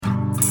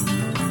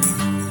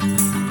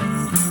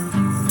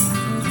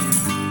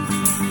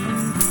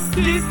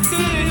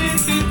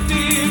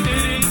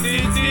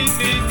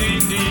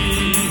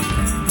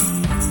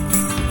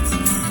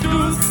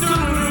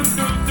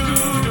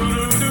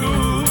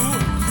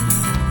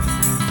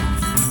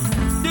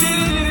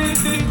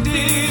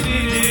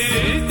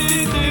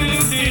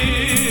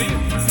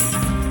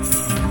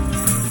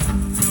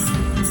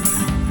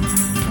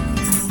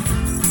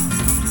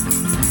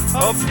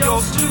Of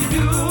yours to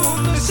you,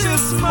 this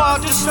is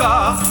Magister.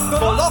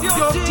 Full of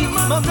your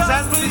demons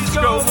and please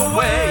go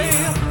away.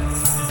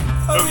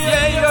 Oh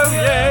yay, oh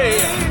yay.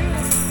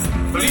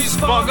 Please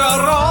bugger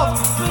off,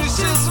 this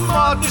is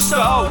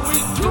Magister. We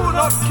do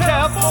not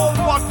care for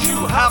what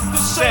you have to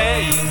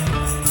say.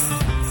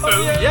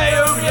 Oh yay,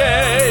 oh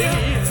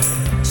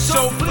yay.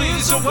 So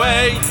please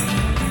away.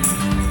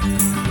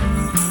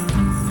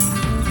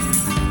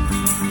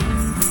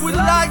 We'd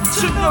like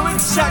to know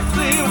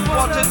exactly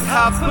what had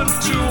happened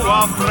to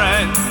our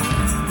friend.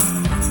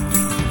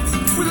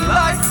 We'd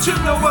like to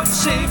know what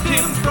saved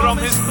him from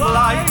his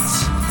plight.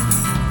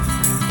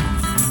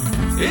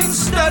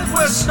 Instead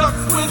we're stuck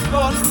with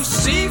one who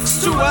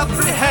seeks to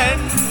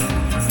apprehend.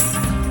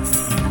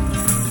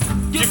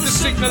 Give the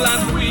signal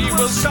and we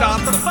will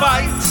start the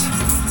fight.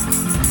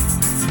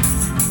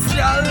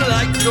 Shall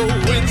I go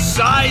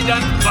inside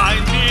and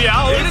find me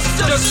out? It's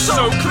just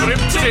so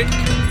cryptic.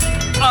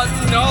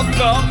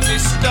 Another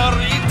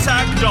mystery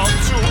tagged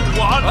onto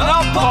one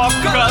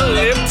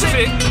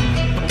apocalyptic.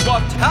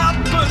 What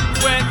happened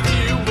when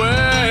he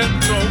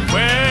went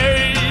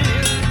away?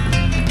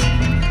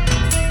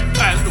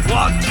 And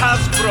what has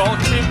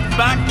brought him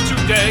back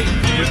today?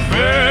 The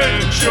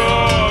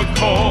adventure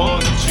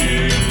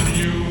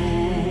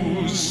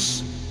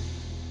continues.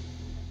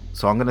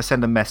 So I'm going to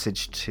send a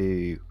message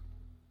to,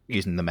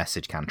 using the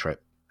message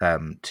cantrip,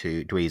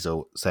 to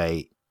Dweezil,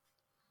 say,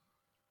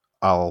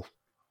 are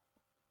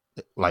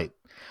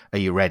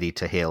you ready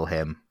to heal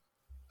him?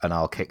 And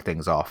I'll kick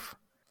things off.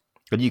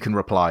 And you can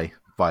reply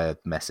via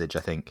message, I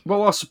think.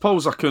 Well, I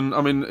suppose I can.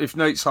 I mean, if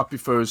Nate's happy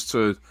for us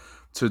to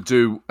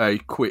do a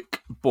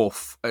quick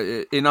buff,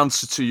 in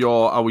answer to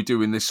your, are we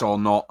doing this or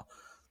not?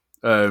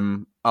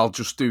 I'll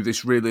just do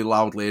this really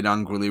loudly and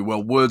angrily.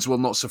 Well, words will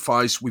not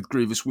suffice. With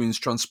grievous wounds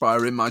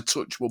transpiring, my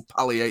touch will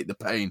palliate the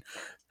pain.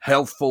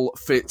 Healthful,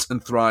 fit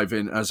and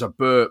thriving. As I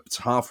burped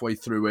halfway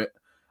through it,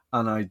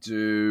 and I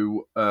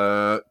do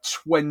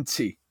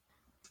 20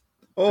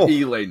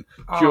 healing.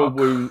 Cure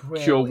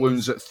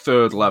wounds at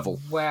 3rd level.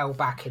 Well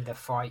back in the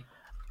fight.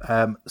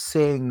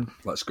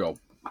 Let's go.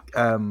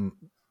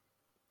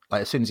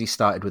 As soon as he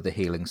started with the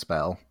healing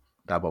spell,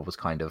 Dabov was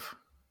kind of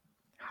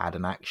had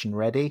an action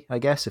ready, I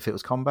guess, if it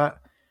was combat.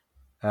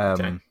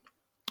 Okay. And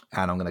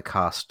I'm going to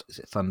cast, is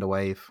it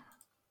Thunderwave?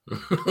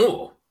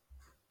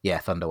 Yeah,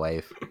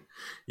 Thunderwave.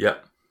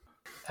 Yep.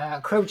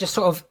 Crow just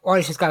sort of, while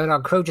this is going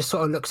on, Crow just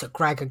sort of looks at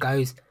Greg and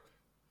goes,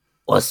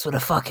 "What's with a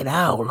fucking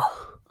owl?"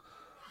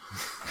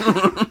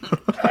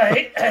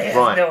 I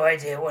have no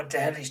idea what the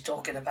hell he's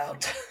talking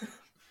about.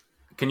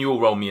 Can you all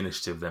roll me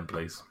initiative then,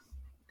 please?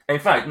 In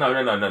fact, no.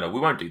 We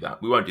won't do that.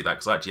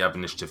 Because I actually have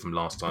initiative from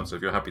last time. So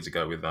if you're happy to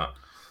go with that,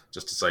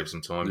 just to save some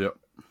time. Yep.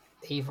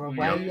 Either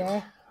way,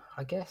 yeah,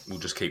 I guess. We'll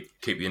just keep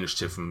the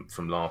initiative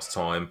from last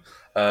time.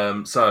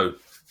 So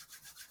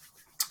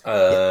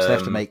they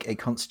have to make a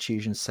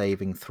Constitution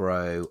saving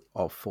throw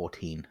of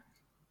 14.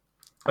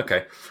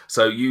 Okay,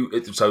 so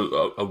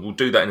we'll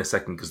do that in a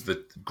second because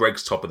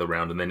Greg's top of the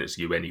round and then it's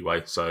you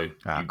anyway. So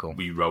cool.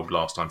 We rolled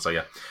last time, so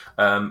yeah.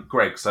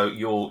 Greg, so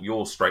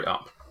you're straight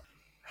up.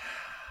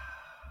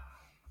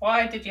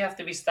 Why did you have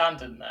to be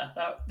standing there?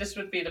 This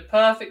would be the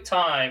perfect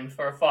time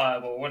for a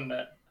fireball, wouldn't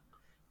it?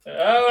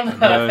 Oh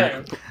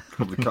no!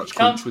 Probably catch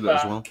Quinch with it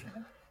as well.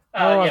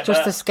 I've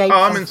just escaped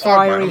from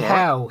fiery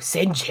hell.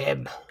 Singe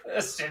him.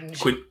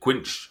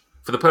 Quinch.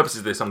 For the purposes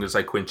of this, I'm going to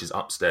say Quinch is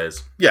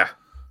upstairs. Yeah.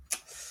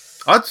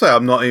 I'd say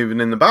I'm not even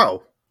in the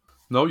battle.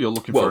 No, you're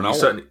looking for an owl.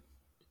 Certainly...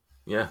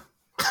 Yeah.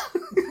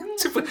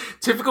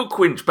 Typical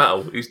Quinch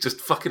battle. He's just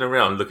fucking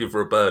around looking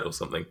for a bird or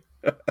something.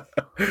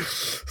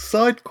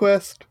 Side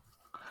quest.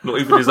 Not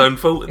even his own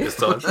fault at this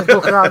time.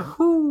 Walking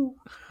around.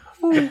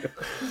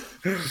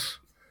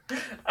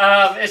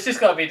 It's just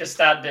got to be the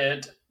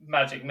standard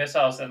magic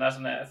missiles then,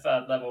 hasn't it? At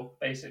 3rd level,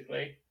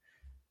 basically.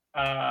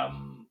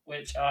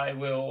 Which I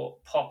will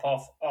pop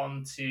off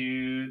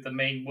onto the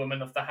main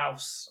woman of the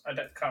house.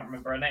 Can't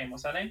remember her name.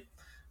 What's her name?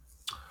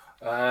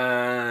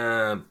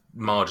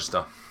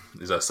 Margister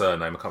is her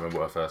surname. I can't remember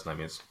what her first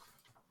name is.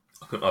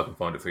 I can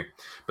find it for you.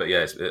 But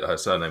yeah, her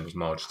surname was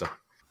Margister.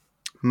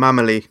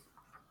 Mamily.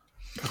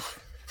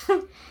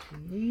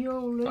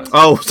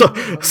 Oh, sorry.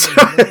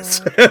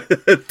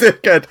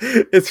 Dickhead.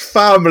 It's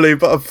family,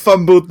 but I've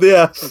fumbled the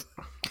S.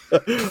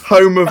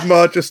 Home of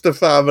Margister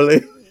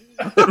family.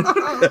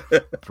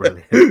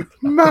 Brilliant.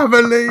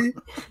 Mamily.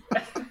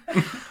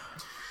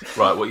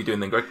 Right, what are you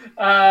doing then, Greg?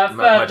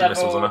 Magic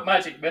missiles on her.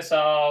 Magic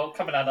missile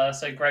coming at her.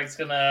 So Greg's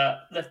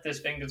gonna lift his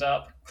fingers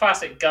up,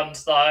 classic gun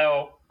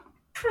style.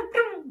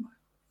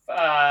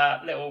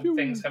 Little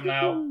things coming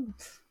out.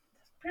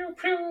 Pew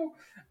pew.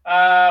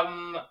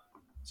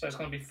 So it's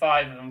gonna be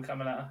 5 of them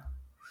coming at her.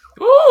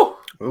 Ooh!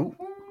 Ooh.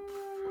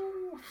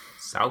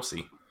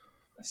 Sousy.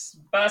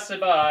 Pass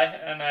it by,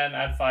 and then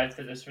add 5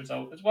 to this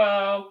result as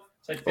well.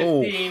 So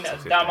 15 so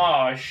 15.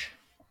 damage.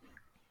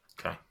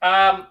 Okay.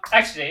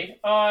 Actually,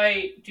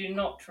 I do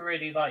not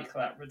really like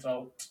that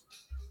result.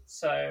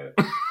 So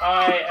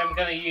I am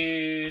going to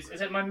use...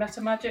 Is it my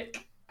meta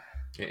magic?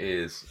 It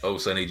is.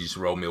 Also, I need you to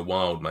roll me a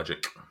wild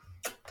magic.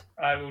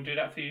 I will do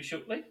that for you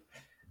shortly.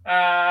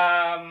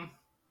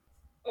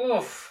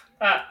 Oof.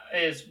 That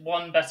is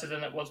 1 better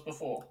than it was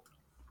before.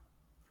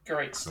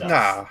 Great stuff.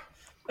 Nah.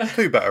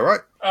 2 better,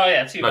 right? Oh,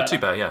 yeah, 2 better. No, 2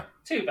 better, yeah.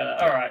 2 better,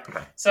 alright.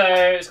 Okay. So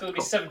it's going to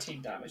be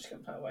 17 damage to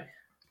come her way.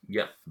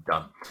 Yep,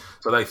 done.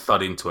 So they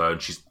thud into her,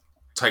 and she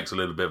takes a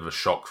little bit of a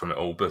shock from it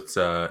all, but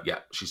yeah,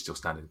 she's still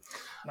standing.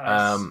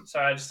 Nice. So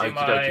I just do okie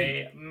my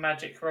dokie.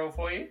 magic roll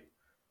for you.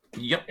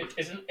 Yep. It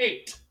is an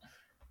 8.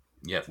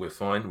 Yep, we're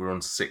fine. We're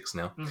on 6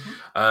 now.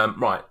 Mm-hmm.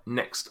 Right,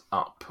 next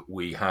up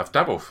we have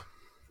Dabov.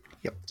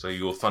 Yep. So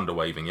you're thunder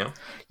waving, yeah?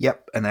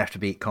 Yep, and they have to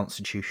beat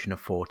Constitution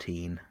of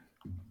 14.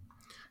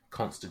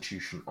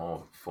 Constitution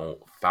of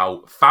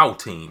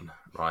 14.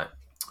 Right.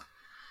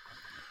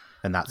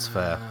 And that's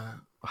for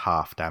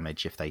half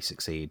damage if they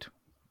succeed,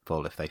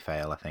 full if they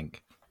fail, I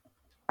think.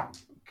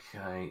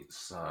 Okay,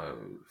 so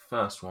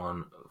first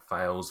one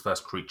fails.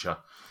 First creature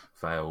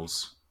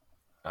fails.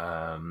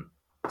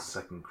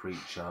 Second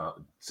creature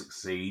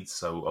succeeds.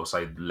 So I'll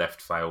say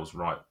left fails,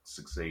 right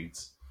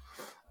succeeds.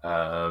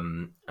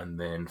 And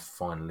then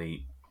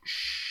finally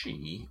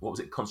she... What was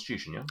it?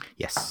 Constitution, yeah?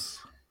 Yes.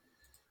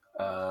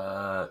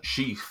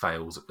 She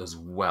fails as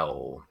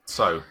well.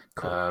 So,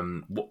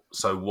 Cool.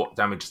 What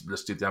damage?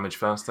 Let's do damage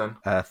first then.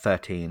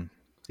 13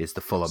 is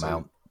the full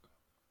amount.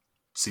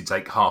 So you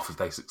take half if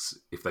they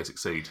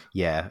succeed.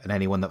 Yeah, and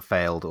anyone that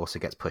failed also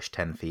gets pushed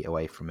 10 feet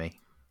away from me.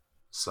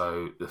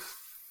 So the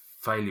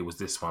failure was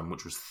this one,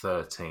 which was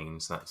 13.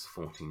 So that's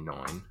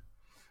 49.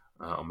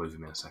 I'll move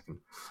him in a second.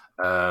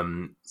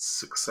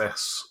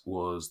 Success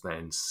was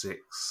then 6.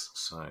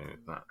 So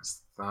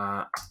that's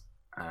that,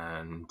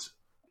 and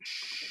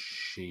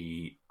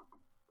she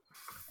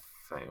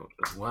failed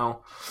as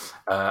well,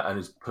 and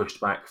is pushed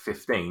back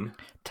 15.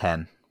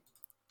 10.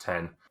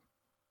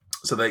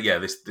 So that, yeah,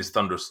 this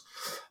thunderous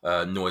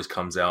noise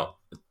comes out,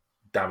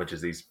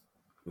 damages these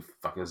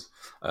fuckers,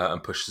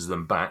 and pushes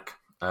them back.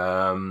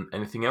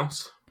 Anything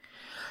else?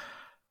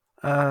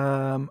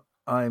 I'm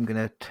going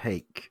to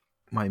take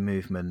my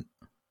movement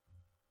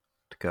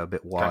to go a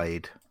bit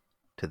wide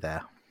to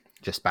there.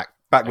 Just back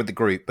with the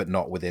group, but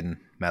not within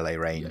melee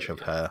range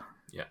of her.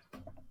 Yeah.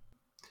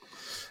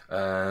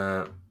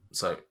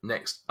 So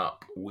next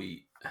up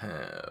we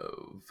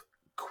have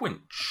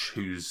Quinch,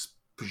 who's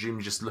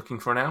presumably just looking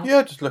for an owl.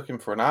 Yeah, just looking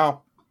for an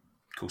owl.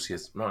 Of course he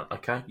is. Right,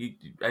 okay.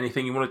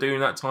 Anything you want to do in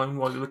that time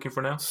while you're looking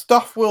for an owl?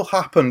 Stuff will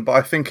happen, but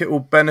I think it will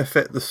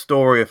benefit the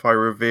story if I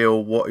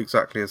reveal what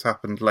exactly has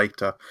happened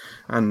later,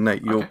 and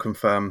Nate, you'll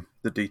confirm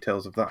the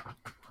details of that.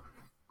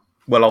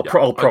 Well, I'll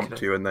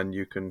prompt you, and then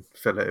you can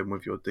fill it in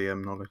with your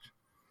DM knowledge.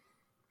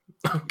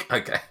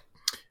 Okay.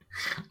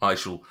 I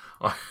shall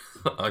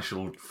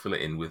fill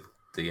it in with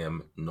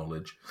DM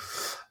knowledge.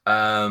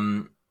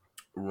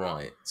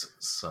 Right.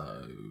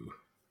 So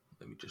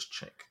let me just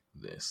check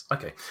this.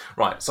 Okay.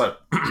 Right. So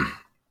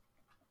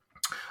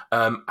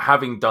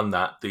having done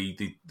that,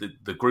 the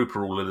group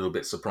are all a little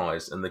bit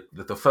surprised, and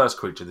the first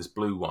creature, this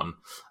blue one,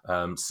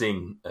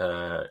 seeing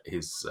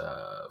his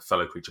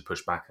fellow creature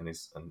push back and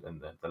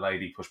the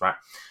lady push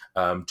back,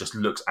 just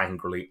looks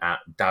angrily at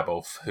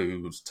Dabov,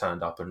 who's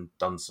turned up and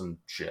done some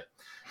shit,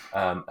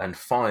 and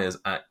fires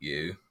at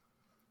you.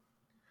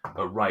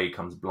 A ray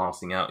comes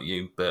blasting out at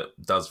you, but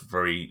does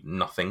very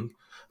nothing,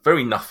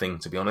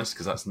 to be honest,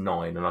 because that's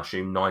 9, and I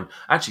assume 9.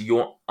 Actually,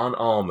 you're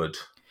unarmored.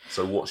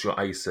 So what's your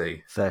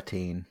AC?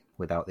 13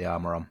 without the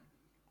armor on.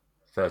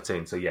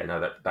 13. So yeah, no,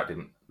 that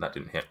didn't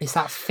hit. It's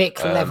that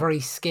thick, leathery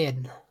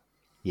skin.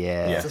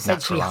 Yeah. It's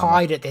essentially natural armor.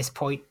 hide at this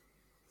point.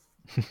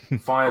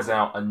 Fires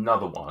out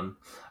another one.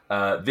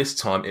 This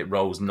time it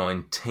rolls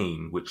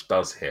 19, which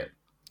does hit.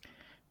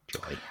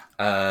 Joy.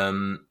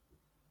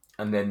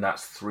 And then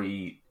that's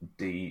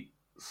 3d6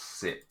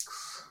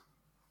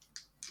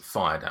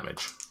 fire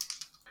damage.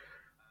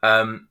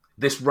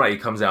 This ray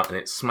comes out and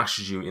it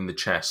smashes you in the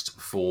chest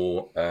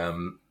for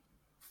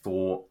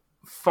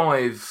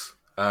 5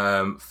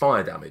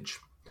 fire damage.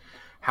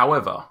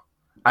 However,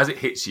 as it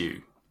hits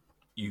you,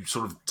 you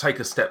sort of take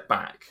a step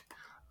back.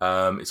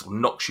 It sort of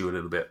knocks you a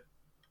little bit,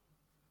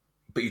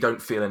 but you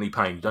don't feel any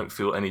pain. You don't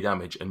feel any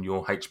damage, and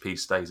your HP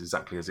stays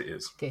exactly as it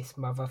is. This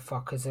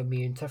motherfucker's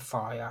immune to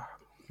fire.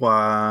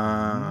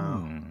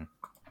 Wow.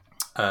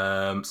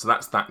 So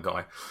that's that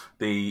guy.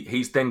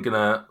 He's then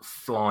gonna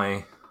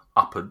fly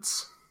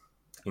upwards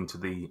into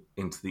the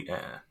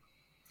air.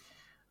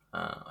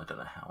 I don't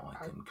know how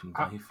I can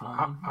convey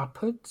flying.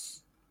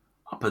 Upwards?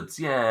 Upwards,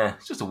 yeah.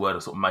 It's just a word I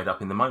sort of made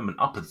up in the moment.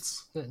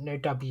 Upwards. No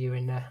W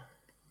in there.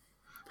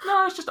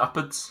 No, it's just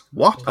upwards.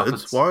 What?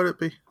 Upwards. Why would it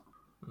be?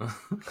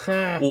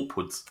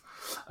 Upwards.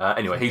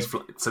 Anyway,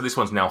 so this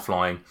one's now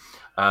flying.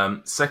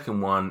 Second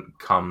one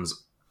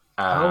comes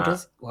How old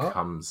is what?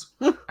 comes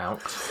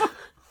out.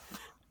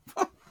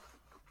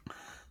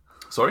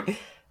 Sorry?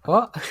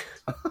 What?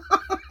 I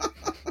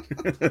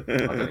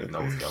don't even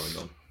know what's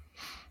going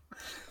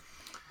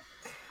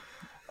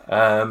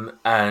on.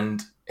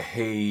 And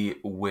he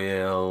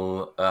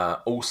will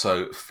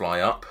also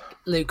fly up.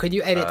 Luke, could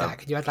you edit that?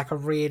 Could you add like a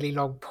really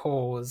long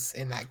pause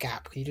in that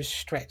gap? Could you just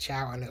stretch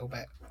out a little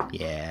bit?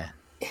 Yeah.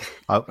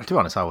 To be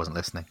honest, I wasn't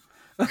listening.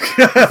 But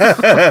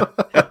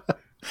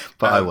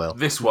I will.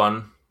 This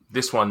one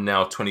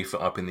now 20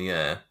 foot up in the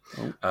air,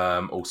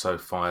 also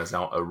fires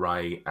out a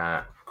ray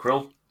at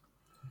Krill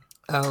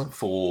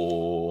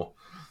for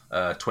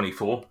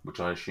 24, which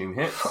I assume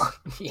hits.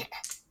 Yeah.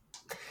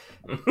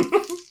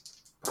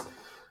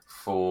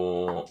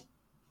 For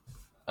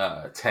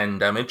 10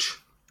 damage.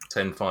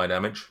 10 fire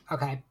damage.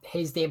 Okay,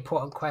 here's the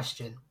important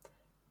question.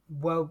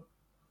 Well,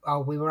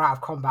 we were out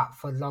of combat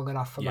for long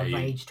enough for my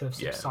rage to have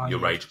subsided. Yeah, you're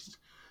raged.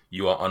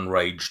 You are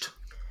unraged.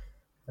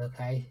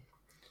 Okay.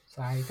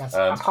 So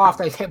that's half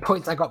those hit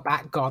points I got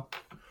back gone.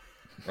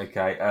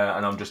 Okay,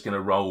 and I'm just going to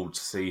roll to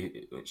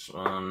see which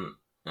one.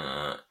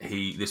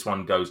 This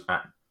one goes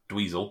at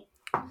Dweezil.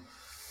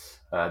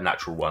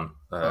 Natural one.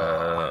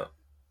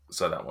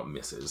 So that one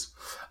misses.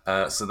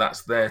 So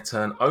that's their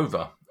turn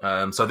over.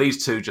 So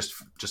these two, just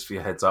for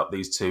your heads up,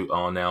 these two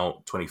are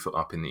now 20 foot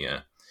up in the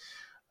air.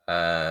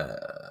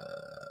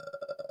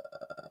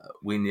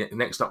 We're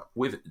next up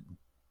with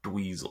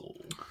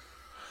Dweezil.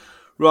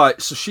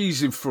 Right, so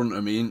she's in front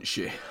of me, isn't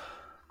she?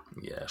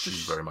 Yeah,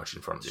 she's very much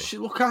in front of you. Does she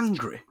look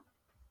angry?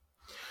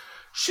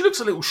 She looks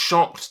a little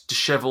shocked,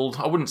 dishevelled.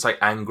 I wouldn't say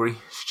angry.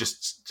 She's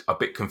just a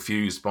bit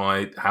confused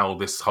by how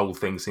this whole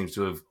thing seems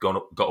to have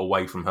got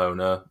away from her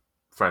and her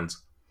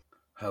friends.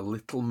 Her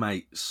little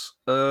mates.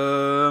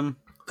 They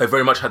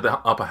very much had the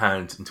upper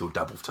hand until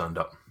Dabble turned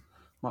up.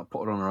 Might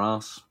put her on her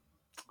ass.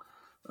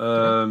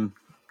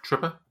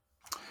 Tripper?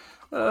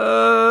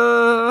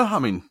 I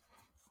mean,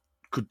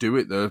 could do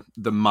it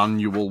the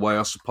manual way,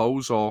 I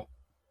suppose, or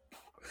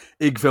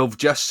Igvelv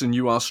jests and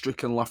you are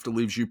stricken, laughter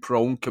leaves you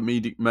prone,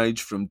 comedic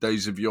mage from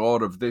days of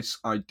yore, of this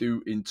I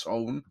do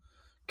intone.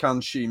 Can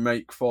she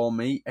make for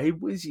me a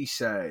whizzy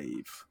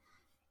save?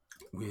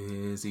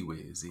 Whizzy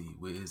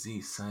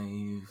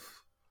save.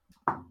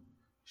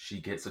 She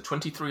gets a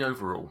 23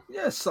 overall.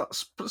 Yes,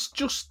 that's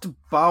just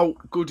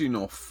about good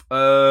enough.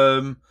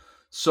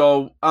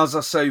 So, as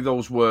I say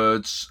those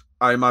words,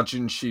 I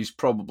imagine she's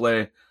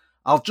probably...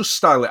 I'll just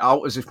style it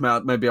out as if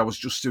maybe I was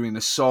just doing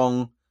a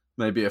song,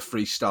 maybe a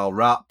freestyle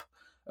rap.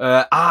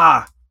 As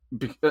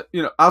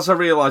I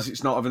realise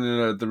it's not having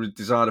the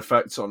desired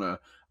effect on her,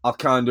 I'll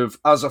kind of,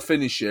 as I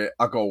finish it,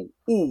 I go,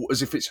 ooh,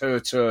 as if it's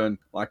her turn,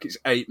 like it's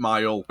 8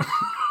 Mile.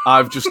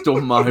 I've just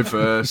done my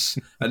verse,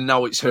 and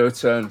now it's her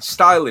turn.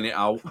 Styling it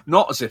out,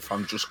 not as if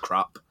I'm just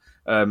crap,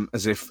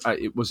 as if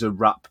it was a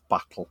rap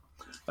battle.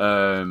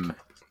 And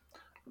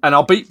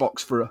I'll beatbox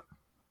for her.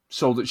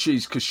 So that she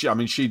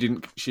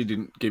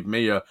didn't give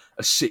me a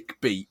sick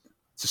beat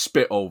to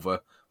spit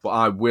over, but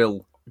I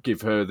will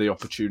give her the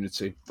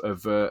opportunity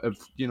of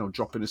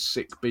dropping a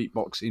sick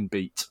beatboxing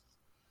beat.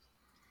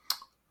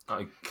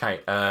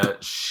 Okay,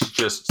 she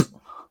just...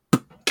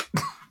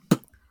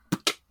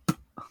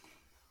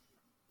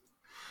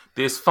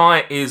 This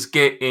fight is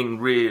getting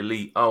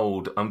really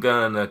old. I'm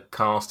gonna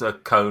cast a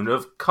Cone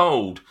of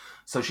Cold.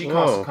 So she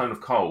casts a Cone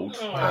of Cold.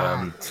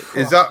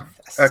 Is that...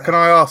 can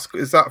I ask,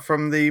 is that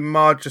from the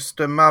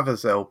Magister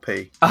Mathers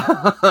LP? Nice.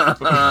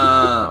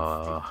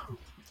 I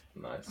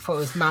thought it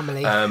was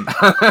Mamily.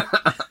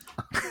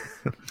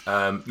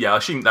 Yeah, I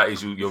assume that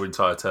is your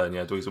entire turn,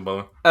 yeah, Dweezil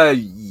Bower?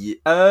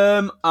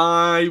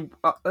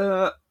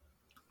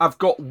 I've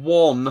got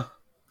one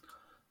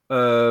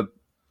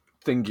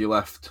thingy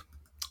left.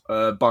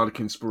 Bardic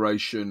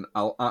Inspiration.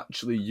 I'll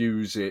actually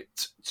use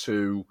it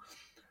to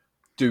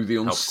do the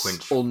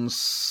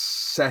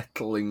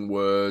unsettling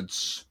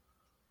words.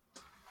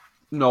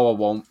 No, I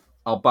won't.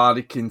 I'll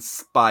Bardic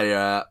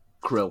Inspire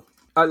Krill.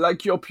 I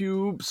like your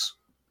pubes.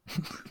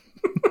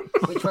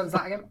 Which one's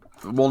that again?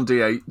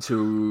 1d8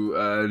 to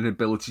an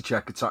ability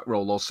check, attack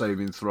roll, or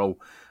saving throw.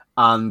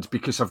 And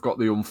because I've got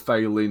the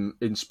unfailing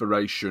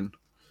inspiration...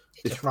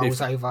 It just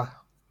rolls over.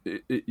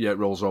 It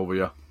rolls over,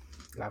 yeah.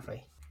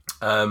 Lovely.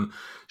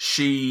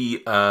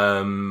 She,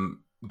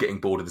 getting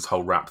bored of this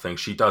whole rap thing,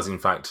 she does in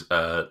fact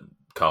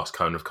cast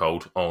Cone of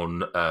Cold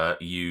on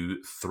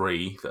you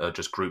three that are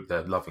just grouped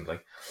there lovingly.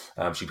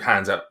 She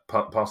holds out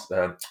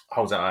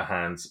her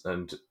hands,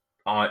 and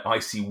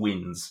icy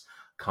winds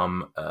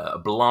come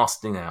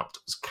blasting out.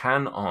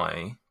 Can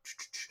I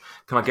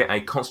get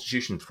a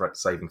Constitution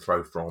saving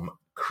throw from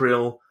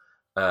Krill,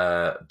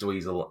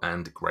 Dweezil,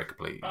 and Greg,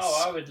 please?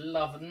 Oh, I would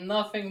love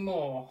nothing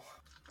more.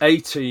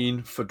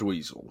 18 for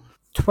Dweezil.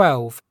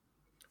 12.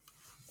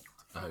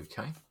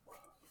 Okay.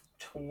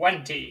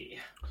 20.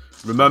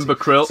 Remember,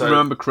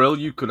 Krill,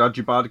 you could add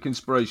your Bardic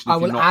Inspiration if I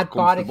will you're not add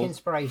Bardic comfortable.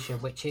 Inspiration,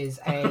 which is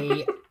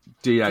a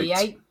D8.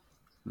 D8.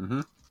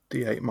 Mm-hmm.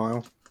 D8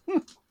 Mile.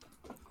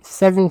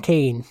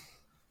 17.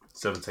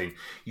 17.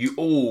 You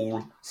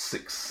all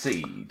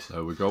succeed.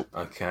 There we go.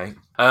 Okay.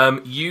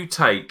 You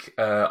take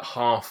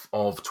half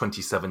of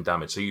 27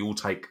 damage, so you all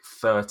take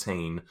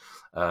 13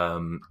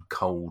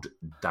 cold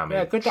damage.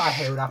 Yeah, good that I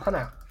healed up,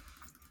 innit?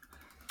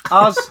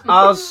 As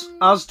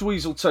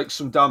Dweezil takes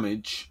some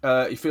damage,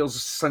 he feels a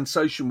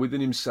sensation within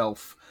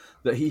himself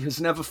that he has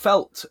never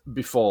felt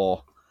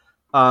before,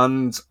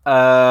 and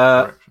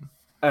an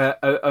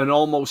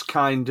almost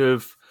kind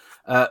of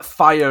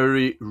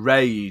fiery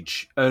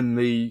rage, and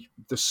the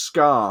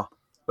scar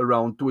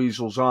around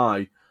Dweezil's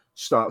eye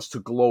starts to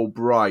glow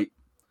bright,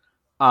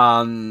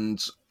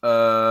 and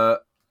the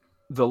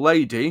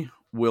lady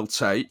will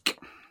take.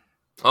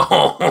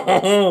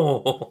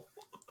 Oh.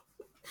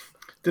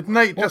 Did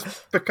Nate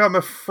just become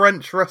a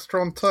French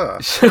restaurateur?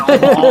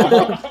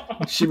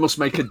 She must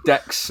make a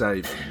dex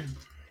save.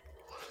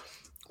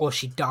 Or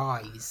she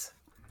dies.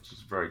 She's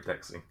very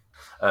dexy.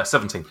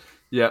 17.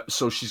 Yeah,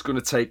 so she's going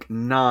to take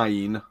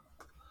 9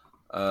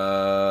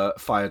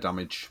 fire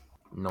damage.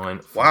 9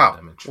 fire Wow.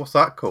 damage. What's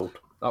that called?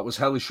 That was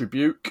Hellish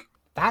Rebuke.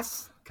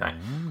 That's... Okay.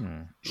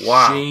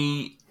 Wow.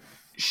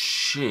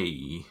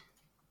 She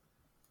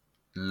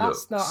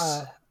looks... That's not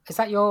a... Is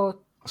that your...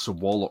 That's a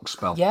Warlock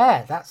spell.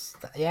 Yeah, that's...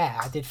 Yeah,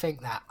 I did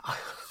think that.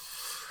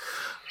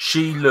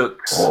 She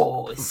looks it's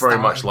very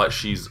starting. much like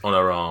she's on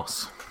her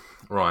ass.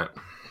 Right.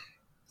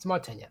 It's my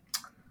turn yet.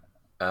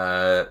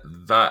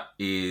 That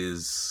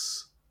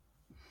is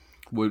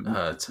We're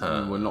her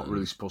turn. not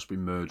really supposed to be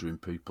murdering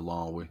people,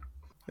 are we?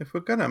 If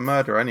we're gonna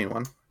murder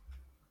anyone,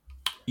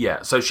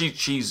 Yeah, so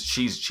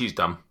she's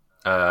done.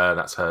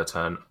 That's her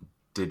turn.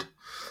 Did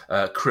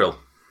Krill.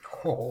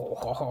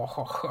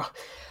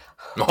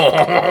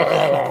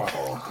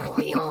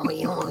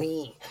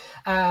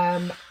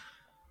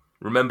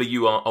 Remember,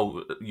 you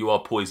are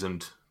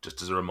poisoned.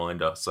 Just as a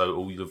reminder, so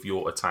all of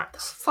your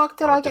attacks. Fuck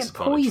did are I at get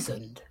disadvantage.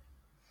 poisoned?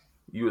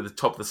 You were at the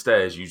top of the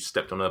stairs. You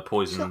stepped on a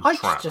poison I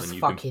trap, should just and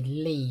fucking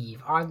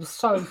leave. I'm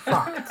so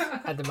fucked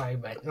at the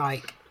moment.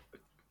 Like,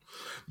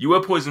 you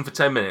were poisoned for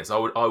 10 minutes. I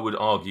would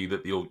argue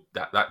that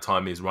that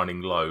time is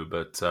running low,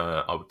 but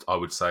I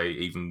would say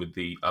even with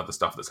the other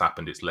stuff that's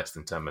happened, it's less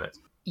than 10 minutes.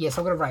 yes,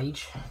 I'm gonna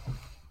rage.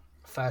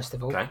 First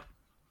of all, Okay.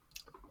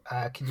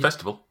 can you?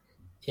 Festival.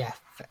 Yeah,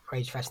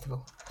 rage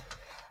festival.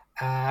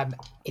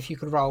 If you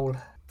could roll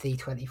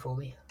D20 for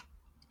me.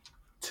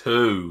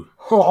 2.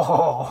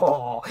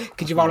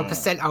 Could you roll a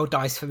percentile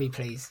dice for me,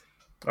 please?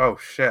 oh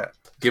shit!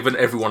 Given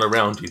everyone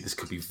around you, this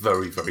could be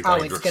very, very Oh,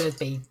 dangerous. it's gonna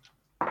be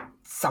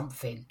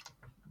something.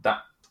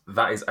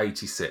 That is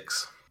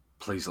 86.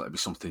 Please let it be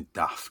something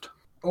daft.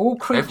 All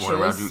Everyone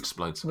around you creatures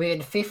explodes.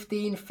 within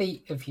 15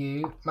 feet of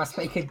you must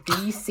make a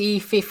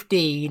DC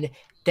 15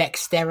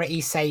 dexterity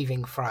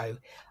saving throw.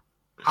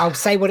 I'll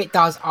say what it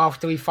does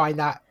after we find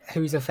out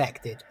who's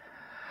affected.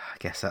 I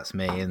guess that's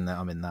me, and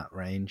I'm in that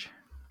range.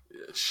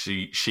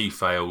 She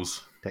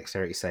fails.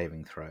 Dexterity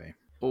saving throw.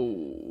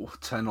 Oh,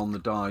 10 on the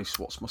dice.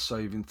 What's my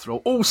saving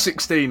throw? Oh,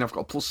 16. I've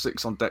got a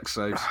 +6 on dex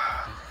saves.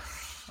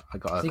 I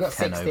got So a you got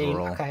 10 16.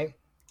 overall. Okay.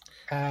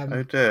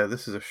 Oh dear,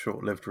 this is a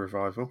short-lived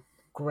revival.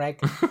 Greg.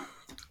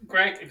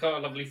 Greg got a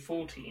lovely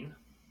 14.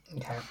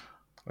 Okay.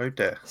 Oh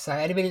dear. So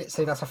anybody,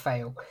 so that's a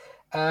fail.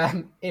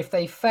 If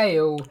they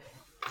fail,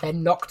 they're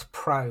knocked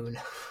prone.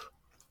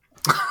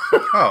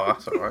 Oh,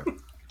 that's all right.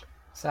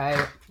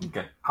 So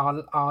Okay.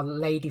 our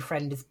lady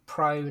friend is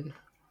prone.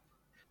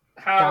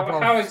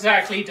 How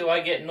exactly do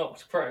I get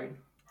knocked prone?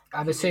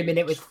 I'm assuming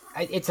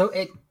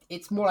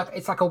it's more like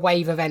it's like a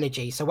wave of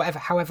energy. So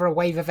however a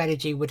wave of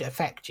energy would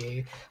affect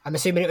you, I'm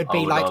assuming it would I be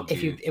would like if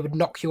argue- it would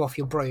knock you off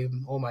your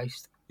broom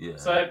almost. Yeah.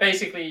 So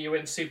basically, you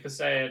went Super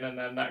Saiyan, and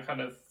then that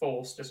kind of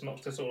force just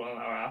knocked us all on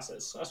our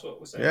asses. That's what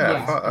we're saying. Yeah,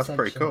 Yeah, that's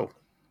pretty essentially. cool.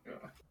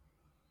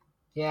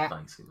 Yeah,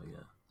 Basically,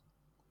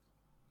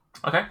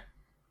 yeah. Okay.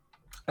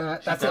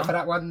 that's it for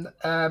that one.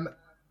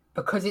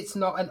 Because it's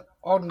not an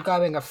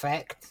ongoing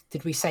effect,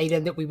 did we say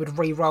then that we would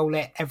re-roll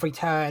it every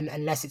turn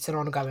unless it's an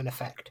ongoing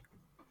effect?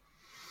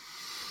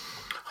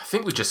 I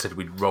think we just said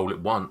we'd roll it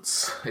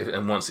once,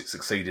 and once it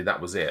succeeded, that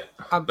was it.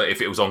 Um, But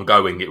if it was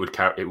ongoing, it would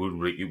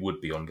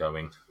be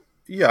ongoing.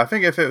 Yeah, I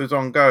think if it was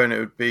ongoing, it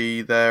would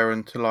be there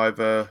until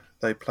either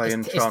they play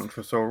It's-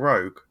 Enchantress or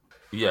Rogue.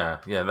 Yeah,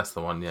 that's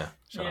the one. Yeah.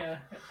 Shut up. Yeah.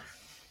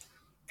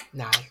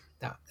 No,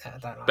 I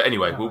don't like But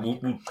anyway, that.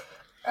 we'll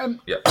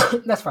yeah.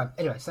 That's fine.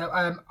 Anyway, so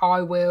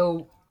I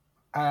will.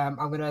 I'm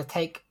going to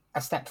take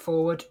a step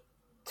forward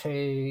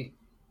to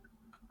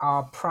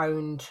our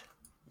proned,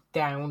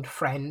 downed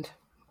friend.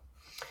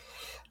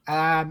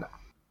 And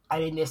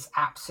in this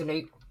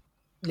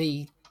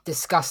absolutely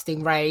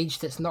disgusting rage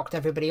that's knocked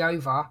everybody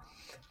over,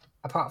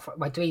 apart from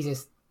where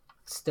Dweezil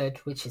stood,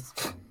 which is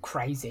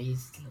crazy.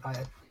 He's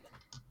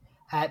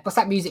like, what's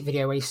that music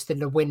video where he stood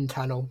in a wind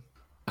tunnel?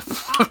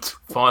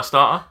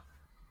 Firestarter.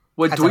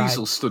 Where I don't know.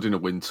 Dweezil stood in a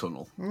wind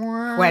tunnel.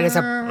 Where there's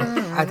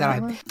I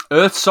don't know.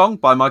 Earth Song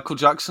by Michael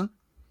Jackson.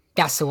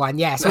 That's the one,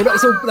 yeah. So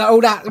it's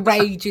all that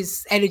rage,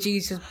 his energy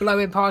is just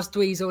blowing past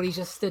Dweezil, and he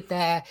just stood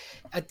there.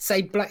 I'd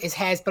say his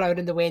hair's blowing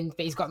in the wind,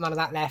 but he's got none of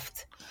that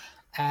left.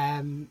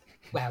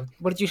 Well,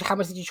 how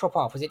much did you chop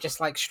off? Was it just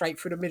like straight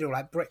through the middle,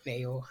 like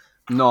Britney, or?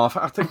 No,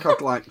 I think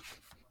I'd like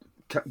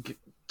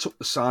took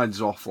the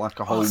sides off like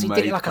a homemade so you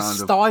did it like kind a of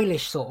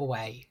stylish sort of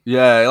way.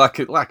 Yeah,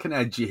 like an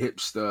edgy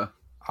hipster.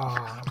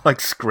 Oh. Like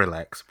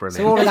Skrillex, brilliant.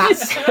 So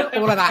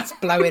all of that's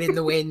blowing in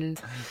the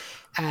wind,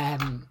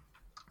 and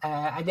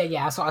then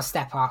I sort of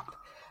step up,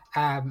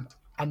 and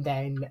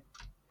then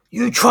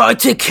you tried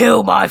to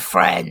kill my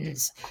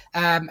friends,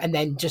 and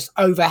then just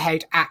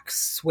overhead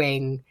axe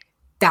swing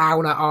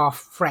down at our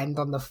friend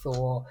on the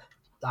floor,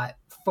 like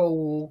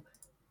full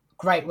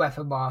great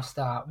weapon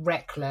master,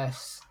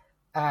 reckless,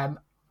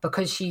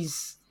 because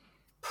she's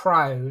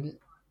prone.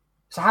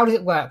 So how does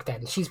it work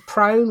then? She's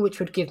prone, which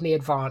would give me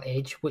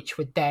advantage, which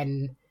would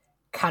then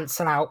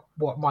cancel out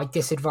my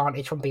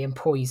disadvantage from being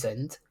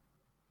poisoned.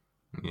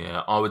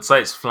 Yeah, I would say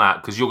it's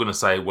flat because you're going to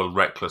say, well,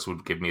 reckless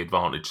would give me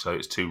advantage, so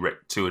it's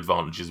two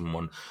advantages in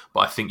one. But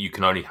I think you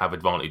can only have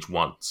advantage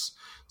once,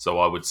 so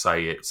I would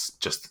say it's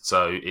just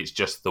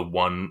the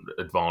one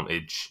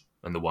advantage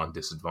and the one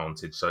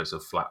disadvantage, so it's a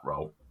flat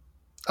roll.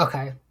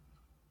 Okay.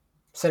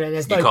 So then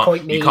there's no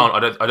point me. You can't. I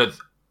don't.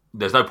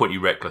 There's no point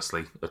you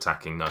recklessly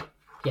attacking. No.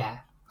 Yeah.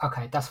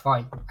 Okay, that's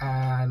fine.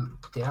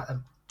 Do that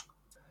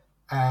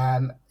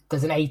then.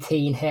 Does an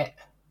 18 hit?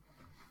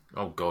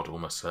 Oh God,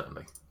 almost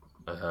certainly.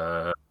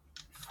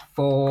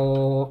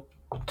 For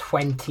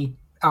 20.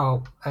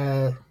 Oh,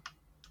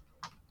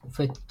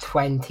 for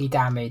 20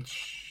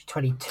 damage,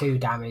 22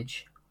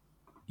 damage.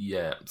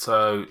 Yeah.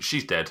 So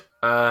she's dead.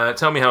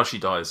 Tell me how she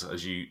dies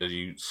as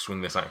you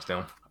swing this axe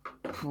down.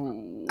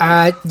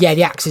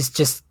 The axe is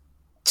just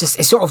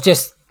it sort of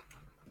just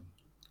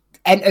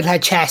entered her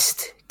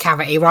chest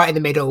cavity right in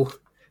the middle,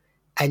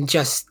 and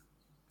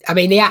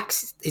the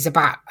axe is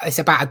about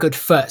a good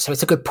foot, so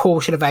it's a good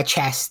portion of her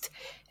chest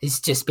has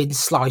just been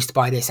sliced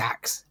by this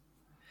axe.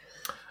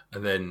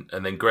 And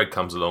then Greg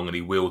comes along and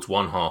he wields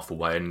one half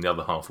away and the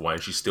other half away,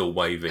 and she's still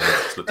waving. It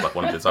just looks like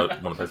one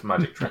of those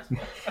magic tricks.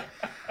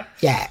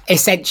 Yeah,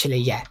 essentially,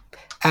 yeah.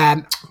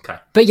 Okay.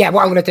 But yeah,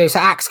 what I'm going to do is the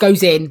axe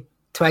goes in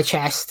to her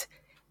chest,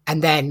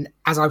 and then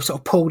as I sort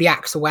of pull the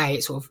axe away,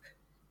 it sort of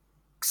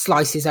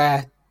slices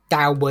her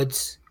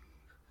downwards,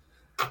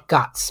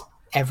 guts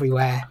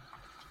everywhere.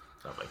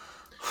 Lovely.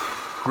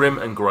 Grim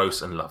and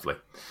gross and lovely.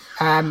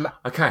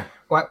 Okay.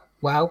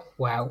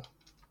 Well.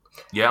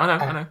 Yeah,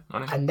 I know.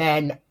 And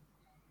then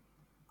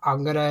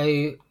I'm going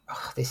to...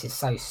 this is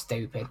so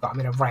stupid, but I'm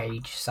in a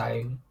rage,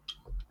 so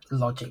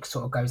logic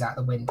sort of goes out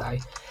the window.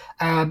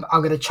 I'm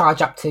going to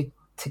charge up to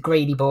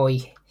Greedy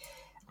Boy.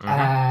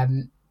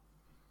 Mm-hmm.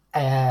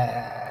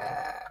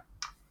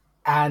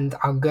 And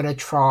I'm going to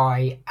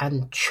try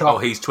and chop... Oh,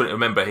 he's 20...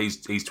 Remember,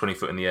 he's 20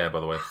 foot in the air, by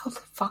the way. How the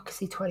fuck is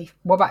he 20...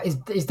 What about...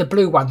 Is the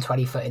blue one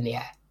 20 foot in the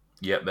air?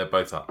 Yep, they're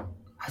both up.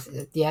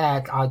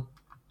 Yeah,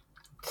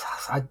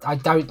 I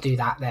don't do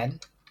that then.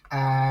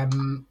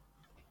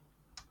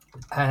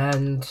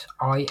 And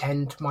I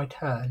end my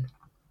turn.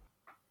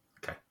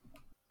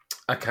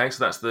 Okay,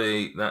 so that's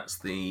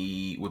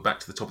the we're back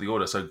to the top of the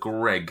order. So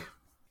Greg.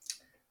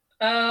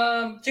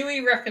 Do we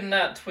reckon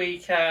that we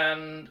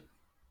can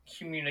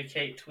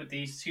communicate with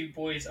these two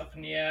boys up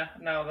in the air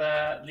now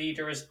their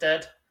leader is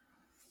dead?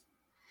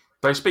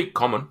 They speak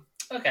common.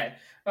 Okay.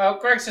 Well,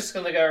 Greg's just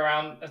going to go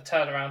around and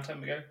turn around to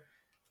him and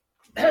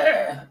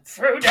go,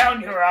 throw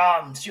down your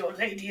arms. Your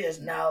lady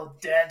is now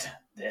dead.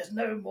 There's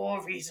no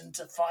more reason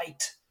to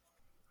fight.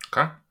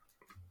 Okay.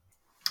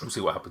 We'll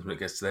see what happens when it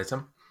gets to there,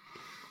 Tim.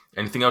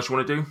 Anything else you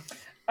want to do?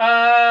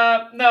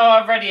 No,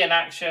 I'm ready in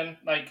action,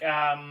 like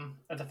a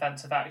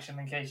defensive action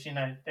in case,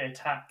 they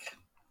attack.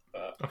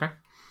 Okay.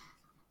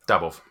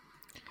 Dabov.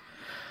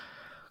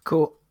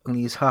 Cool. I'm going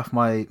to use half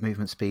my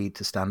movement speed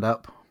to stand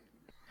up.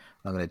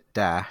 I'm going to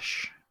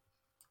dash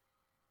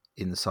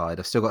inside.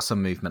 I've still got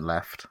some movement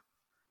left.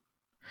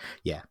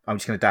 Yeah, I'm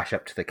just going to dash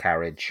up to the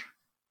carriage.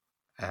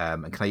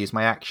 And can I use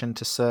my action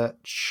to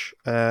search?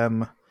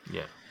 Yeah.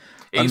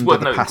 It's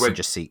worth the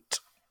passenger seat.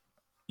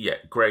 Yeah,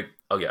 Greg.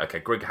 Oh, yeah. Okay,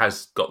 Greg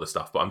has got the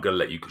stuff, but I'm going to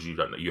let you because you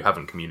don't know. You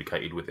haven't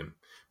communicated with him.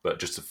 But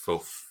just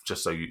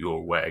so you're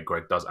aware,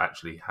 Greg does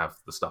actually have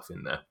the stuff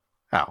in there.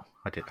 Oh,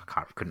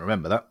 couldn't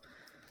remember that.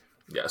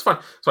 Yeah, it's fine.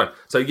 It's fine.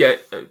 So yeah,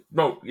 I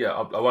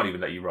won't even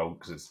let you roll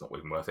because it's not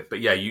even worth it. But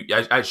yeah,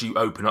 as you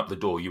open up the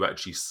door, you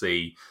actually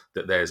see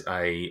that there's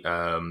like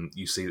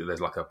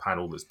a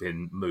panel that's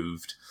been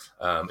moved,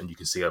 and you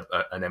can see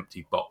an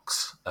empty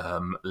box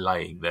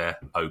laying there,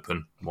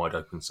 wide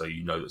open, so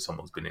you know that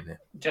someone's been in here.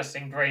 Just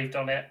engraved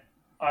on it,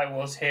 "I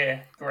was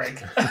here,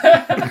 Greg."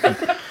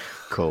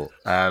 Cool.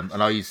 And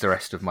I'll use the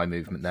rest of my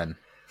movement then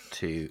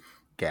to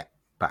get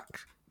back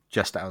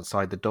just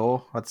outside the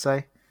door, I'd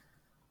say.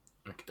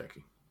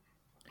 Okey-dokey.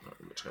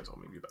 In which case I'll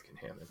move you back in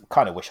here then.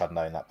 Kind of wish I'd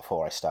known that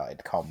before I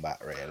started combat,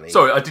 really.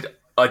 Sorry,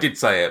 I did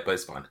say it, but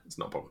it's fine. It's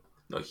not a problem.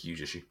 Not a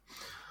huge issue.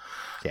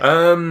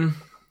 Yeah.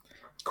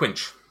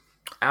 Quinch.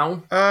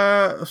 Al?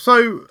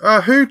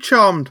 So, who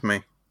charmed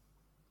me?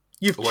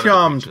 You've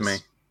charmed me.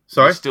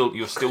 Sorry?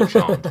 You're still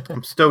charmed.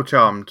 I'm still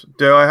charmed.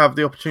 Do I have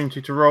the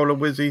opportunity to roll a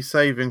Wizzy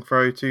saving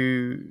throw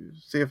to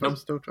see if I'm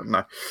still charmed?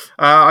 No.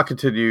 I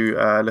continue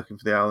looking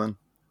for the owl then.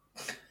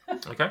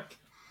 Okay.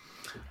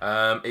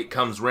 It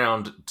comes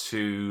round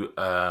to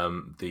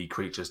the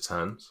creature's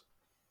turns,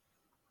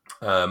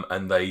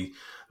 and they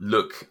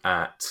look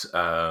at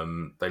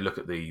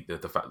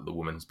the fact that the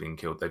woman's being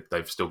killed.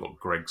 They've still got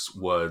Greg's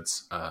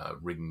words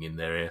ringing in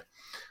their ear,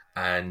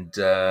 and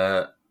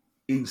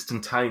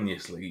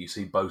instantaneously you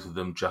see both of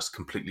them just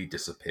completely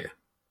disappear,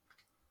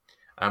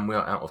 and we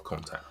are out of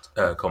combat.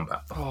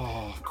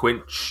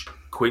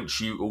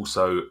 Quinch, you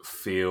also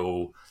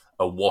feel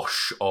a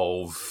wash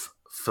of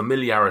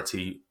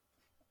familiarity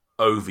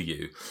over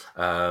you,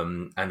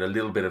 and a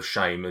little bit of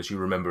shame as you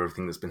remember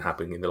everything that's been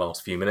happening in the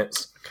last few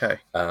minutes. Okay.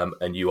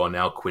 And you are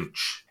now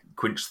Quinch,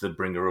 the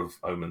bringer of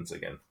omens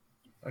again.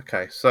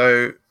 Okay,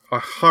 so I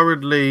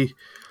hurriedly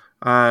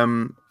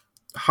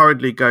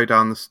go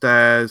down the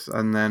stairs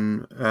and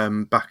then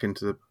back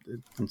into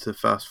the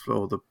first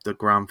floor, the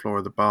ground floor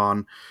of the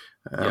barn.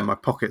 My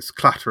pockets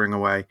clattering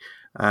away.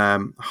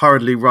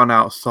 Hurriedly run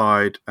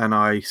outside, and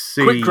I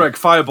see. Quick, Greg,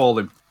 fireball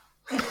him.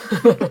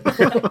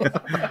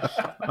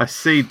 I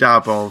see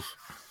Dabov,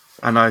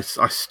 and I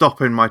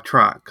stop in my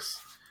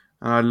tracks,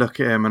 and I look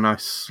at him, and I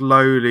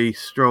slowly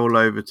stroll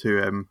over to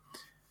him,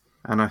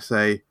 and I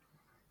say,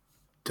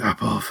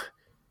 "Dabov,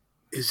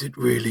 is it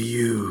really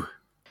you?"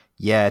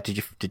 Yeah. Did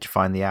you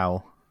find the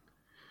owl?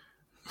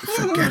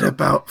 Forget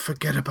about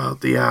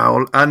the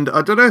owl. And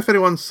I don't know if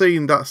anyone's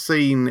seen that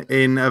scene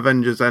in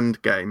Avengers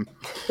Endgame,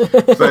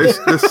 but it's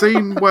the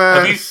scene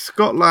where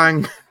Scott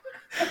Lang.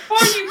 Why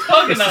are you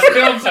plugging that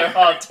film so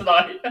hard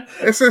tonight?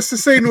 It's the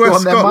scene where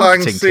Scott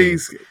Lang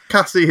sees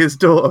Cassie, his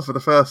daughter, for the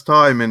first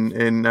time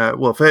in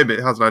well, for him it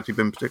hasn't actually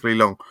been particularly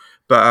long,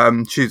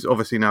 but she's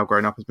obviously now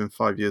grown up. It's been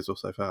 5 years or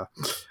so for her.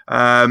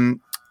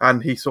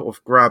 And he sort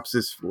of grabs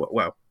his,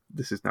 well,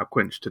 this is now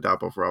Quinch to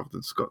Dabov rather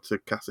than Scott to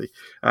Cassie.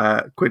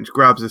 Quinch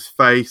grabs his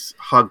face,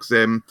 hugs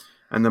him,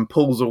 and then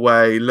pulls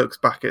away, looks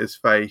back at his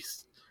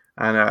face,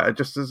 and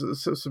just as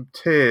some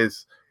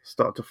tears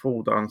start to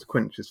fall down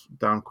Quinch's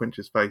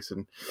face,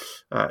 and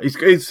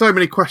he's so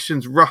many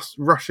questions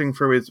rushing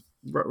through his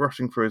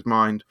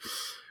mind,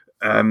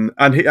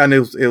 and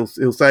he'll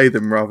say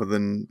them rather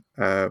than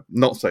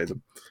not say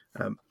them.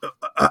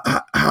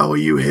 How are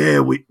you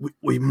here? We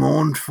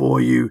mourned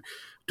for you.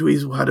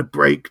 Dweezil had a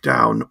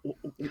breakdown.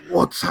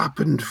 What's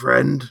happened,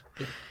 friend?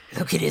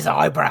 Look at his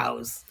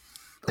eyebrows.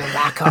 The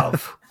lack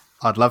of.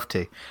 I'd love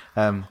to.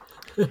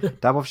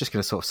 Dabov's just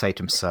going to sort of say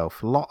to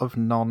himself, a lot of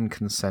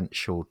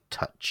non-consensual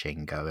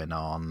touching going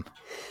on.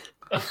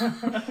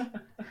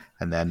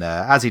 And then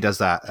as he does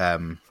that,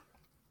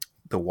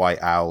 the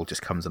white owl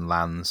just comes and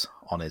lands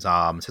on his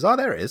arm and says, "Oh,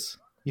 there it is.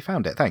 You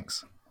found it.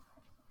 Thanks."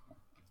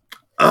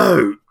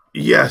 Oh,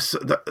 yes.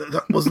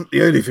 That wasn't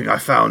the only thing I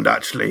found,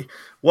 actually.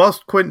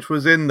 Whilst Quinch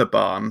was in the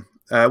barn,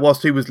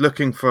 whilst he was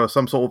looking for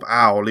some sort of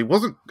owl, he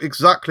wasn't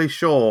exactly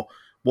sure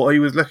what he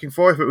was looking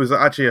for, if it was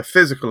actually a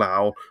physical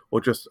owl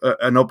or just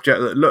an object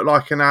that looked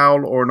like an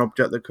owl or an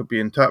object that could be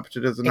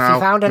interpreted as an owl. If you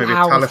found an maybe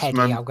owl heady,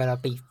 I'm going to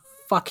be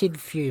fucking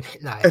fuming.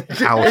 No.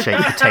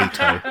 Owl-shaped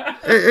potato.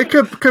 It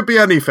could be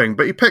anything,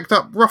 but he picked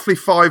up roughly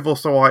 5 or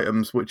so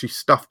items which he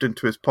stuffed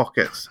into his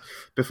pockets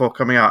before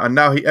coming out, and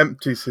now he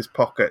empties his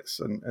pockets.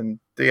 And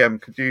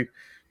DM, could you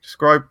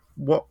describe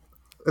what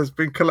has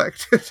been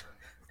collected?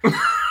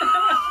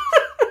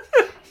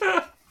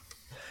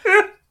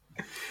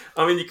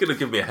 I mean, you could have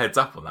given me a heads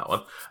up on that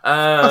one.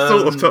 I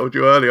sort of told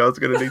you earlier I was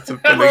going to need some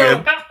filling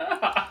in.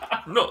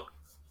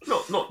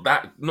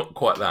 Not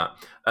quite that.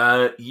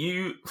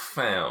 You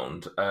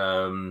found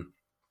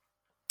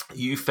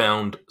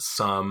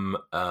some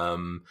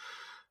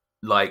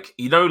like,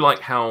 you know, like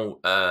how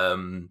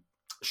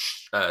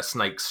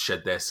snakes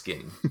shed their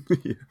skin,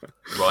 Yeah.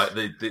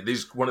 right?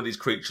 These one of these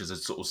creatures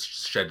has sort of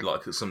shed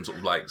like some sort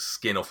of like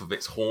skin off of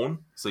its horn.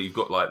 So you've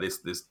got like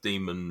this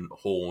demon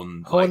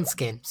horn like,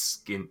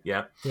 skin.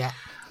 Yeah.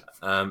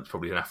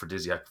 Probably an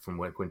aphrodisiac from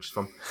where Quinch is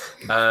from.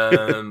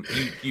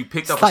 You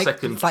picked up a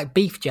second. It's like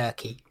beef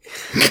jerky.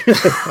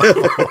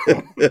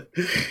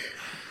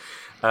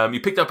 You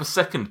picked up a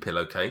second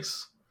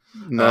pillowcase.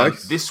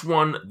 Nice. This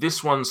one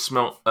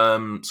smelt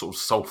sort of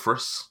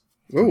sulphurous.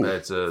 Ooh.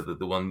 Compared to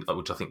the one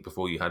which I think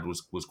before you had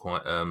was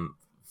quite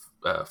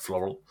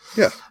floral.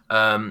 Yeah.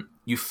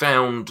 You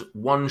found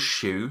one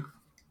shoe.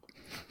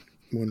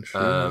 One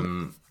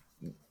shoe.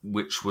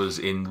 Which was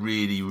in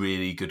really,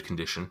 really good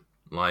condition,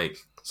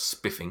 like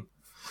spiffing.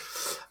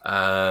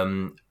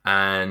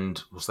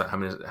 And what's that? How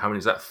many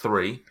is that?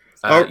 3.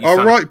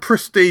 I'll write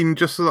pristine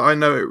just so that I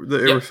know it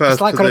refers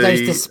It's like to one of those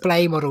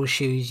display model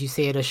shoes you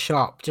see in a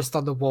shop, just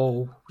on the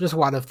wall. Just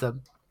one of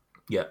them.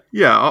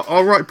 Yeah,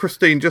 I'll write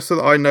pristine just so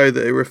that I know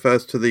that it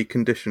refers to the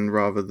condition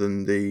rather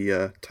than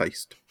the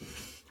taste.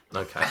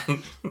 Okay.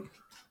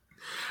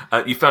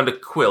 You found a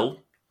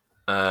quill,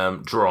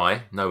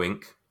 dry, no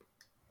ink.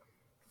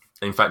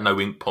 In fact, no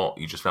ink pot.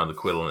 You just found a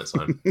quill on its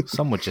own.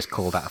 Some would just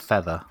call that a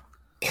feather.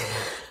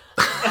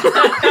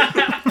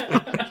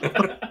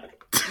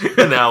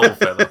 an owl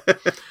feather.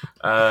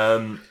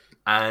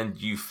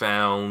 And you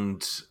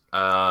found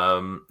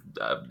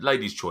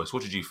lady's choice.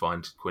 What did you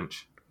find,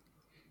 Quinch?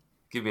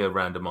 Give me a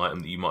random item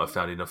that you might have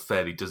found in a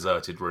fairly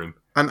deserted room.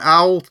 An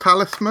owl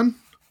talisman?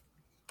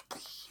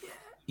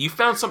 You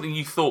found something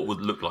you thought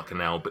would look like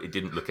an owl, but it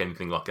didn't look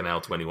anything like an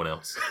owl to anyone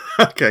else.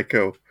 Okay,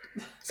 cool.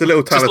 It's a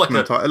little Just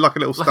talisman, like a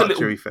little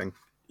statue-y thing.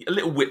 A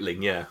little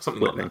whittling, yeah.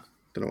 Something like that.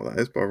 Don't know what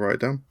that is, but I'll write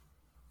it down.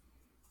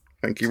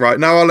 Thank you. Right,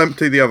 now I'll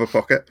empty the other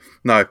pocket.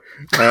 No.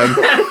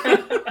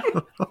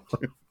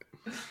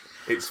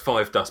 It's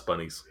 5 dust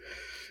bunnies.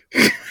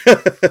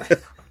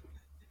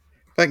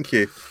 Thank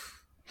you.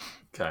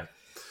 Okay.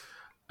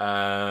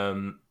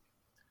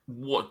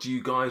 What do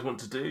you guys want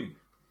to do?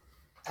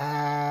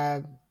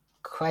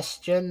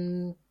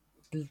 Question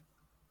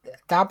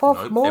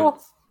Dabov more?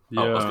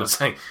 Yeah. I was going to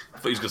say. I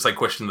thought he was going to say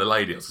question the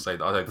lady. I was going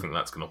to say I don't think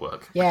that's going to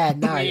work. Yeah,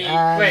 no.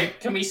 Wait,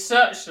 can we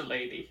search the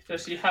lady?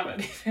 Does she have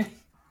anything?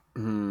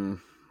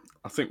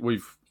 I think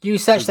we've You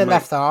search the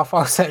left half,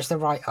 I'll search the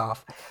right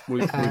half.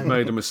 we've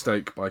made a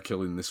mistake by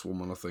killing this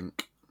woman. I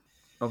think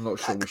I'm not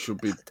sure we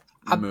should be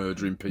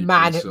murdering people.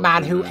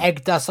 Man who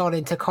egged us on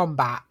into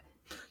combat.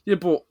 Yeah,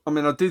 but I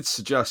mean, I did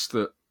suggest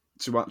that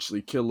to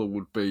actually kill her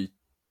would be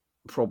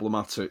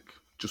problematic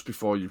just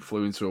before you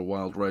flew into a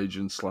wild rage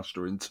and slashed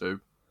her in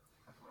two.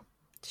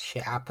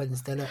 Shit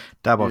happens, doesn't it?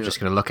 Dabov's just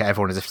going to look at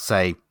everyone as if to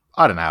say,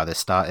 I don't know how this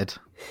started.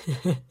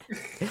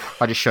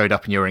 I just showed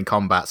up and you were in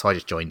combat, so I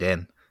just joined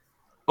in.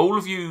 All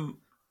of you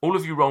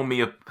roll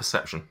me a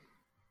perception.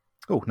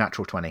 Oh,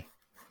 natural 20.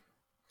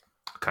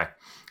 Okay,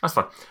 that's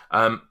fine.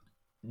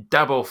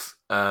 Dabov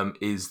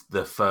is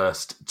the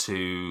first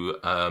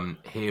to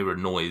hear a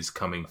noise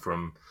coming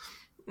from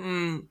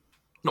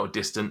not a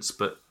distance,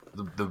 but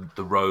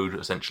the road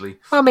essentially.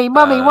 Mummy,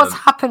 what's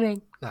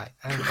happening? No.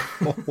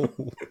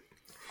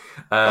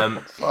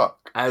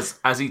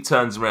 As he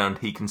turns around,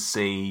 he can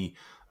see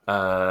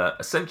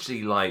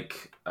essentially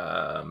like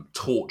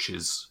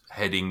torches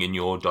heading in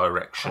your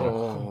direction.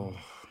 Oh.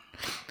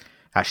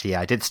 Actually,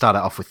 yeah, I did start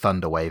it off with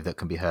Thunderwave that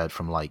can be heard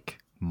from like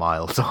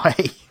miles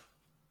away.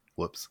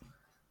 Whoops.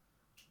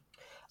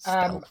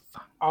 Stealth.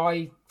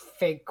 I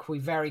think we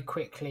very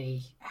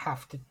quickly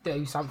have to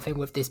do something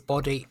with this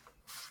body.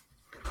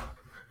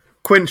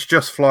 Quinch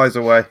just flies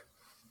away.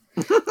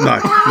 No.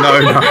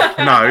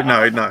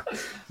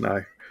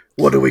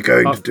 What are we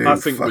going to do? I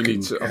think we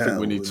need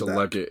to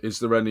leg it. Is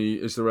there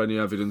any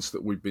evidence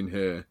that we've been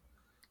here?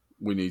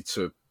 We need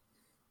to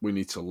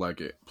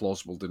leg it.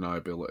 Plausible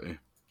deniability.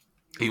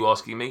 Are you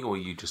asking me, or are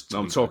you just?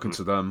 I'm talking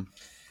to them.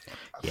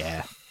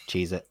 Yeah,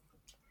 cheese it.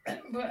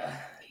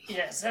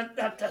 Yes,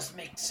 that does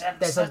make sense.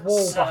 There's a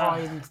wall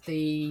behind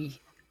the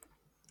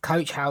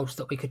coach house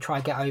that we could try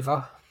get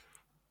over.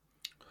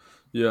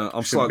 Yeah,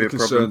 I'm slightly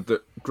concerned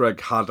that Greg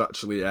had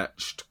actually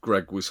etched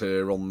Greg was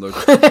here on the...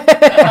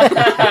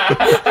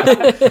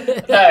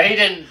 No,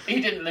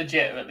 he didn't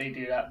legitimately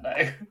do that,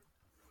 no.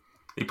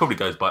 He probably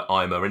goes by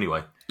Ima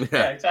anyway.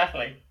 Yeah,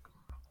 exactly.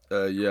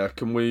 Yeah,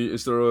 can we...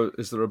 Is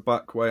there a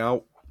back way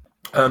out?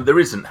 There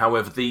isn't.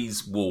 However,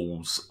 these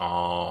walls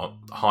are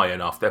high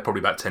enough. They're probably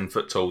about 10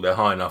 foot tall. They're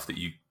high enough that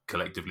you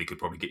collectively could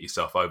probably get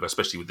yourself over,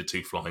 especially with the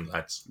 2 flying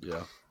lads.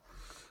 Yeah.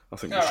 I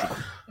think we should...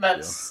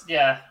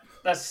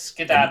 Let's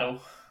skedaddle.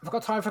 I've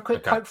got time for a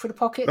quick poke through the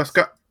pockets.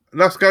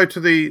 Let's go to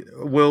the...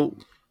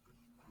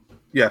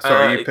 Yeah,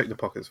 sorry, you pick the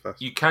pockets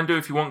first. You can do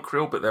if you want,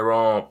 Krill, but there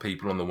are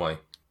people on the way.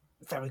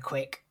 Very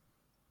quick.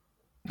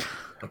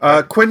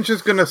 Quinch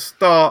is going to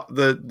start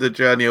the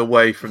journey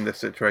away from this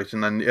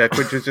situation, and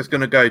Quinch is just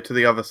going to go to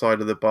the other side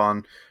of the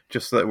barn,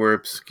 just so that we're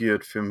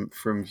obscured from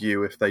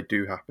view if they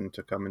do happen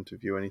to come into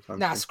view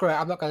anytime soon. Screw it.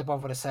 I'm not going to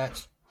bother with a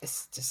search.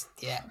 It's just,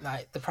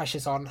 the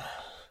pressure's on.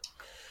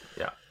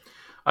 Yeah.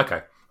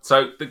 Okay.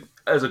 So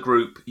as a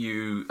group,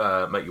 you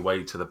make your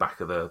way to the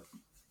back of the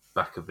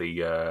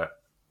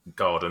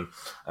garden,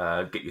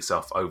 get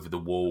yourself over the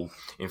wall.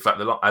 In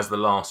fact, as the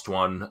last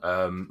one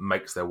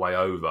makes their way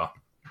over,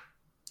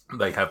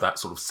 they have that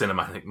sort of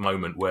cinematic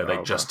moment where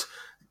they just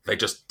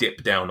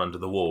dip down under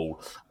the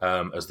wall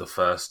as the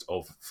first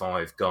of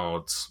 5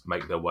 guards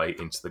make their way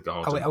into the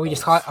garden. Are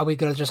we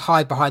going to just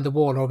hide behind the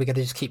wall, or are we going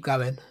to just keep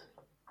going?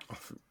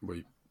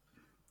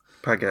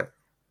 Peg it.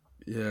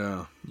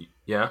 Yeah.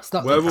 Yeah. It's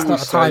not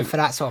the time for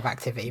that sort of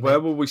activity. Where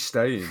were we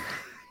staying?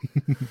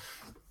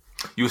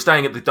 You were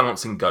staying at the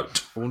Dancing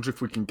Goat. I wonder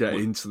if we can get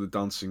into the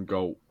Dancing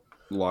Goat,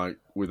 like,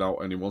 without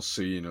anyone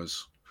seeing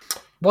us.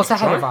 What's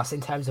ahead of us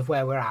in terms of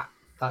where we're at?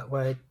 Like,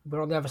 we're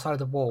on the other side of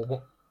the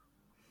wall.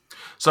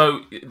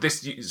 So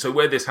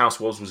where this house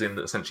was in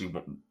essentially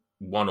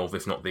one of,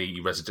 if not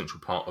the residential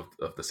part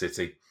of the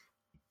city.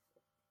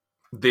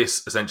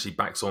 This essentially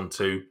backs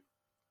onto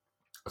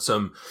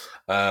some,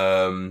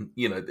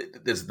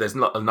 there's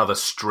not another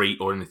street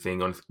or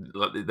anything.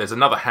 There's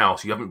another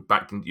house. You haven't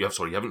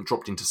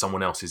dropped into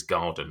someone else's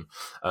garden,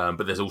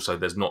 but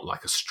there's not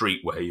like a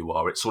street where you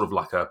are. It's sort of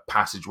like a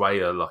passageway,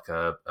 or like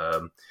a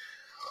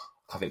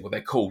I think what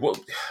they're called. What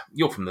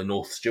you're from the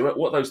north, Stuart?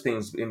 What are those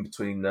things in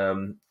between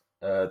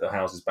the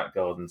houses, back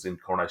gardens in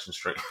Coronation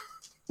Street?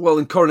 Well,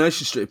 in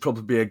Coronation Street, it'd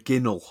probably be a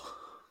ginnel.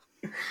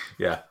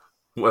 Yeah,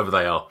 whatever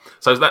they are.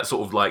 So it's that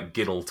sort of like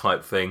ginnel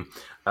type thing.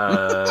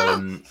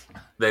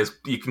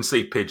 You can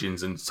see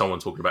pigeons and someone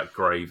talking about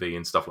gravy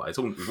and stuff like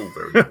that. It's all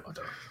very. I don't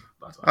know.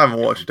 I haven't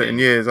watched it in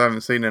years. I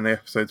haven't seen any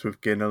episodes with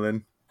Ginnell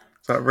in.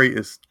 Is that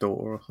Rita's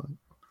daughter or something?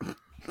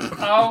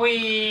 Are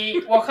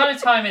we? What kind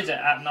of time is it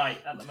at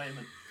night at the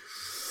moment?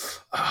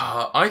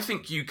 I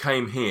think you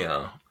came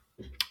here.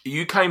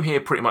 You came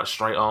here pretty much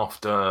straight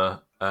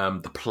after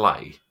the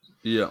play.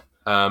 Yeah.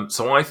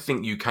 So I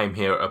think you came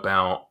here at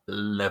about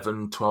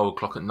 11, 12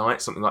 o'clock at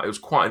night, something like that. It was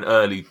quite an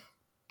early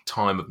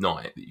time of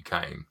night that you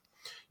came.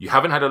 You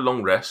haven't had a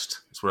long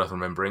rest, it's worth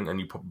remembering, and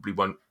you probably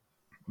won't.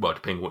 Well,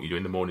 depending on what you do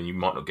in the morning, you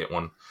might not get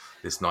one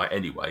this night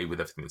anyway, with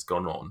everything that's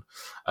gone on.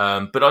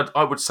 But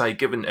I would say,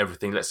 given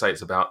everything, let's say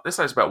it's about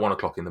 1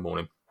 o'clock in the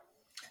morning.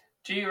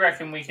 Do you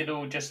reckon we could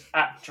all just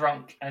act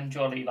drunk and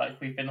jolly like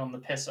we've been on the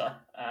pisser?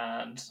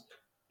 And,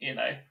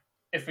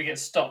 if we get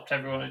stopped,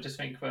 everyone would just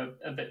think we're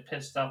a bit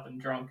pissed up and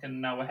drunk,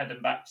 and now we're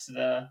heading back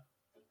to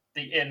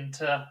the inn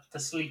to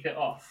sleep it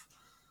off.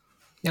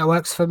 That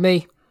works for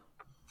me.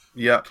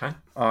 Yeah. Okay.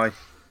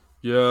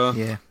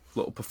 Yeah.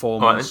 Little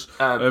performance.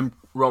 Right,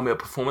 roll me a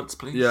performance,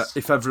 please. Yeah,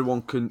 if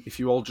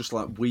you all just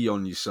like wee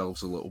on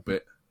yourselves a little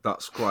bit,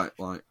 that's quite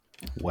like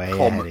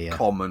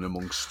common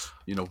amongst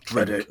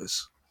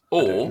drinkers.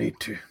 Or need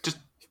to.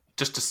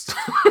 just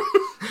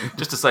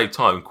to save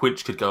time,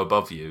 Quinch could go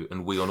above you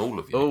and wee on all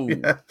of you. Oh,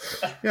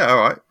 Yeah,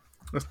 all right.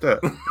 Let's do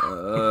it.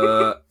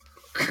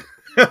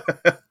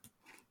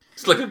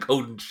 It's like a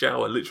golden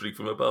shower, literally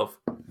from above.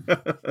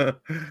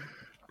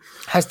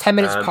 Has 10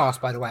 minutes passed,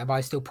 by the way? Am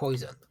I still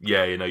poisoned?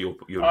 Yeah, you're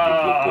poisoned.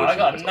 I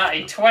got a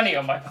natty 20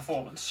 on my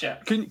performance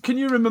check. Can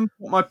you remember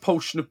what my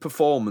potion of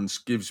performance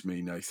gives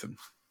me, Nathan?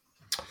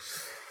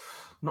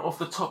 Not off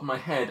the top of my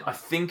head. I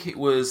think it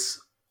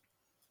was.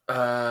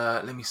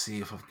 Let me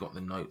see if I've got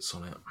the notes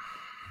on it.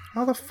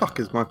 How the fuck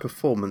is my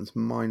performance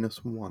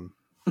 -1?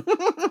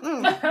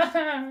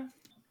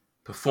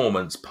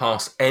 Performance,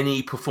 pass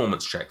any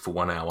performance check for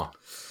 1 hour.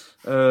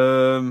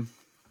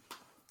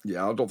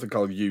 Yeah, I don't think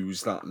I'll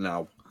use that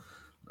now.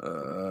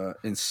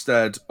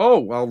 Instead,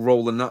 I'll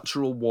roll a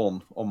natural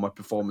 1 on my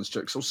performance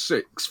check, so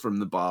 6 from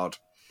the bard.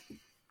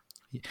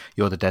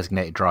 You're the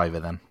designated driver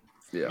then.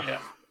 Yeah.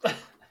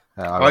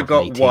 I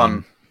got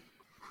 1.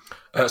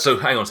 So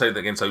hang on, say that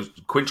again. So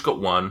Quinch got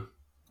 1.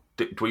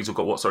 Dweezil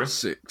got what? Sorry,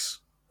 6.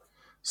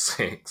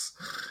 6.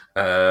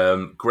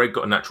 Greg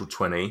got a natural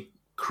 20.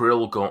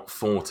 Krill got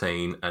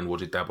 14, and what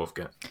did Dabov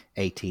get?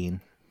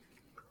 18.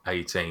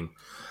 18.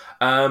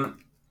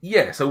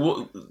 Yeah.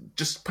 So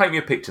just paint me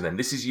a picture then.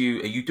 This is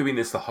you. Are you doing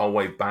this the whole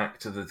way back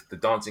to the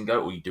dancing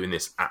goat, or are you doing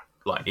this at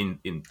in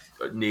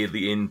near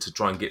the inn to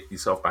try and get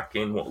yourself back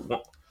in?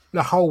 What?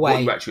 The whole way. What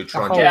are you actually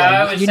trying to do? do?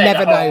 I would You say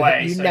never the whole know.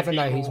 way, You so never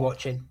know people- who's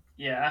watching.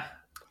 Yeah.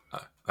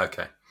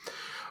 Okay.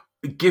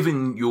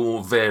 Given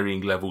your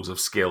varying levels of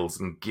skills,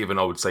 and given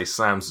I would say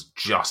Sam's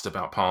just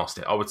about past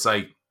it, I would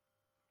say,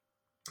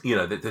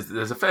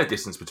 there's a fair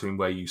distance between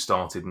where you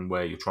started and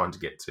where you're trying to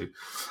get to.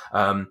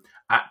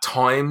 At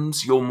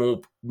times, you're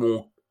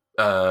more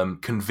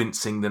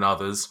convincing than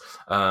others,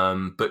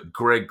 but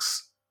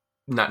Greg's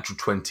natural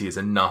 20 is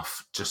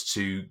enough just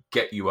to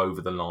get you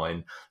over the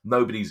line.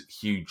 Nobody's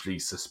hugely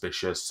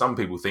suspicious. Some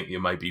people think you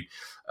maybe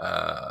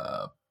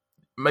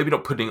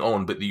not putting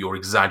on, but that you're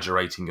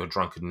exaggerating your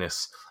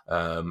drunkenness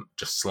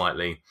just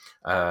slightly.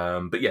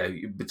 But yeah,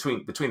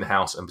 between the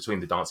house and between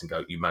the dancing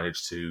goat, you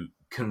manage to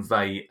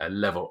convey a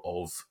level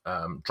of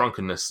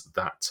drunkenness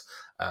that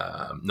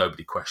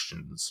nobody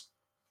questions.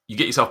 You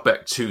get yourself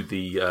back to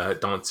the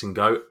dancing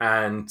goat,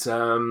 and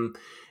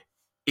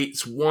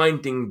it's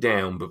winding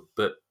down.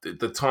 But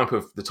the type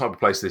of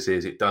place this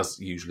is, it does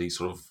usually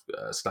sort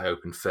of stay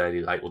open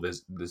fairly late. Or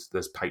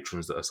there's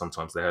patrons that are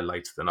sometimes there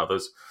later than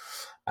others,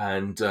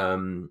 and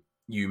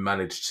you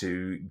manage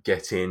to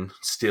get in,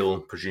 still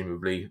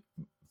presumably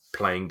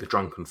playing the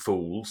drunken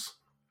fools,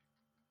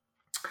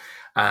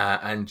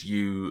 and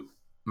you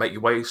make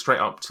your way straight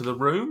up to the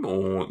room,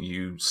 or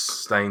you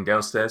staying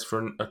downstairs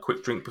for a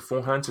quick drink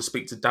beforehand to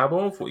speak to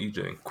Dabov? What are you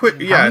doing? Quick,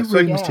 yeah. How So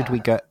many rooms did we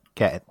get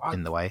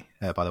in the way?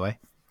 By the way,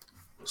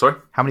 Sorry,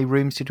 how many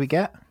rooms did we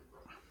get?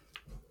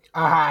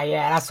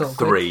 Yeah, that's all.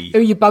 3. Who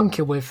are you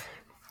bunking with?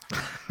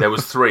 There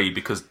was 3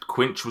 because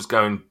Quinch was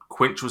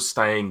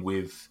staying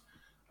with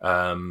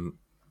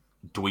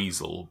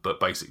Dweezil, but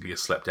basically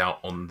has slept out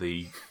on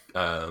the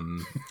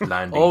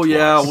landing. Oh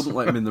yeah, I twice. wouldn't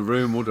let him in the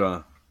room, would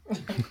I?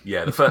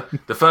 Yeah,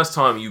 the first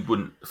time you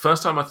wouldn't. The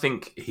first time I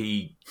think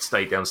he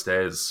stayed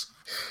downstairs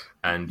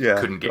and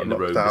couldn't get in the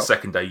room. Out. The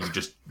second day you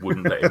just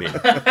wouldn't let him in.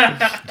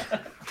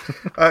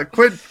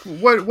 Quinch,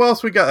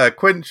 whilst we get there,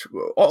 Quinch,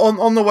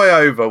 on the way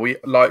over,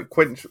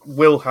 Quinch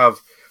will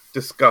have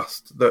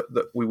discussed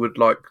that we would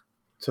like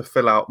to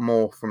fill out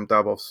more from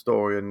Dabov's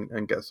story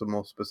and get some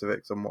more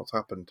specifics on what's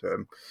happened to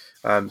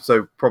him.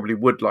 So probably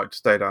would like to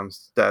stay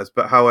downstairs.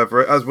 But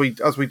however, as we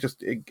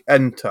just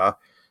enter,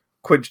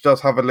 Quinch does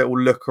have a little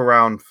look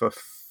around for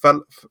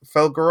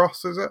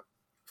Felgaros, is it?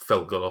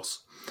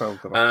 Felgalos.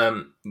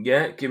 Felgalos.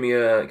 Yeah, give me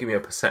a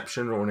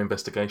perception or an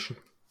investigation.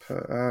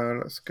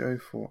 Let's go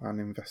for an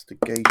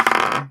investigation.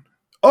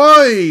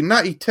 Oi,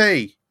 Natty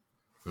T.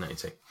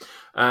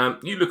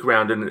 You look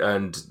around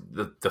and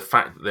the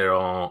fact that there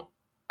are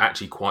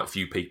actually quite a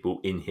few people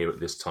in here at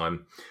this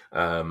time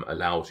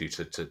allows you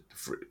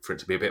for it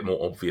to be a bit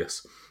more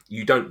obvious.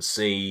 You don't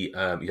see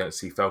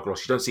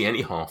Felgalos. You don't see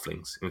any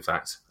halflings. In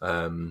fact,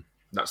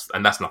 that's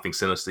nothing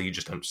sinister. You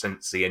just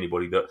don't see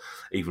anybody that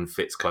even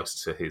fits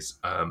close to his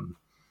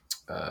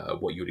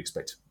what you would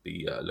expect to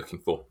be looking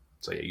for.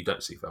 So yeah, you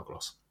don't see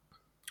Felgalos.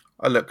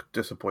 I look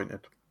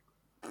disappointed.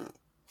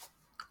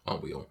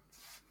 Aren't we all?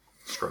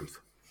 Struth.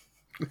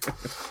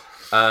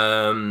 That's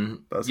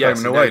Home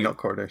and Away, not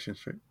Coronation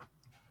Street.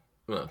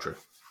 Well, true.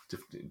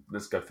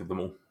 Let's go through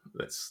them all.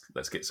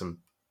 Let's get some,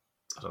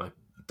 I don't know,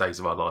 days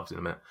of our lives in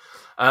a minute.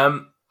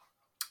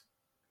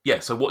 Yeah.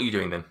 So what are you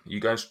doing then? You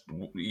guys,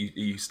 are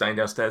you staying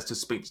downstairs to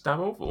speak to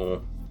Davov,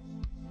 or?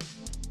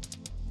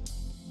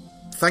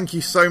 Thank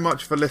you so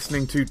much for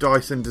listening to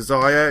Dice and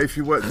Desire. If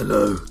you were...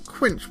 Hello.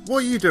 Quinch, what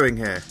are you doing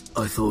here?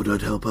 I thought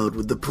I'd help out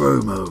with the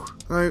promo.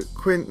 No,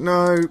 Quint,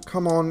 no,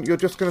 come on. You're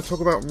just going to talk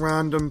about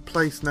random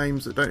place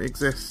names that don't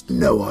exist.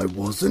 No, I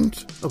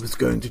wasn't. I was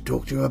going to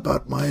talk to you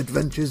about my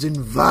adventures in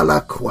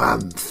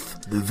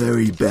Valaquanth, the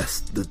very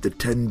best that the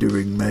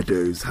Tendering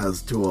Meadows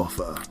has to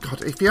offer.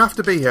 God, if you have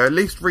to be here, at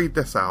least read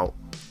this out.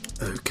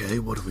 Okay,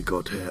 what have we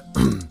got here?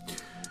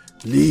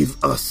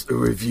 Leave us a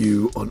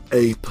review on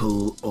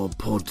Apple or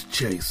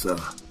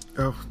Podchaser.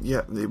 Oh,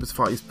 yeah, it was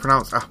fine. It's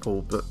pronounced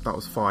Apple, but that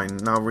was fine.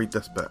 Now read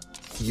this bit.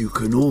 You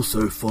can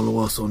also follow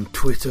us on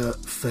Twitter,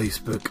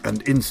 Facebook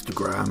and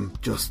Instagram.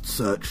 Just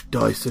search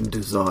Dice and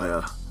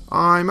Desire.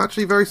 I'm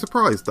actually very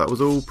surprised that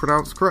was all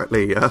pronounced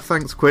correctly.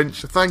 Thanks,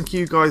 Quinch. Thank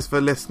you guys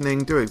for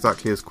listening. Do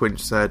exactly as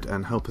Quinch said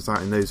and help us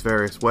out in those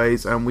various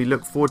ways. And we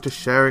look forward to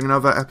sharing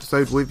another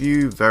episode with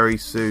you very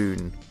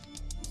soon.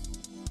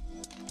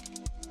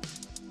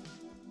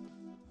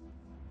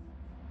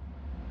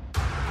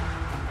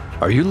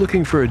 Are you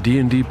looking for a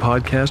D&D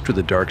podcast with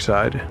a dark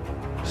side?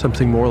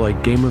 Something more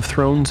like Game of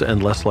Thrones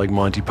and less like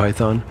Monty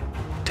Python?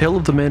 Tale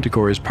of the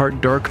Manticore is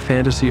part dark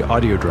fantasy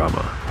audio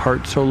drama,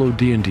 part solo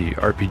D&D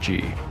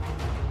RPG.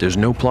 There's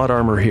no plot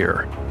armor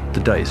here. The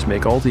dice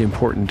make all the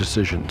important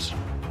decisions.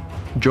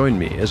 Join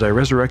me as I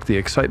resurrect the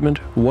excitement,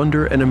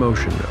 wonder, and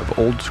emotion of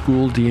old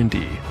school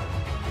D&D.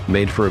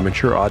 Made for a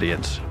mature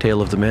audience,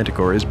 Tale of the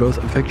Manticore is both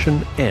a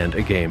fiction and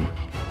a game.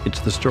 It's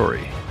the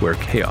story where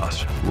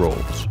chaos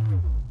rolls.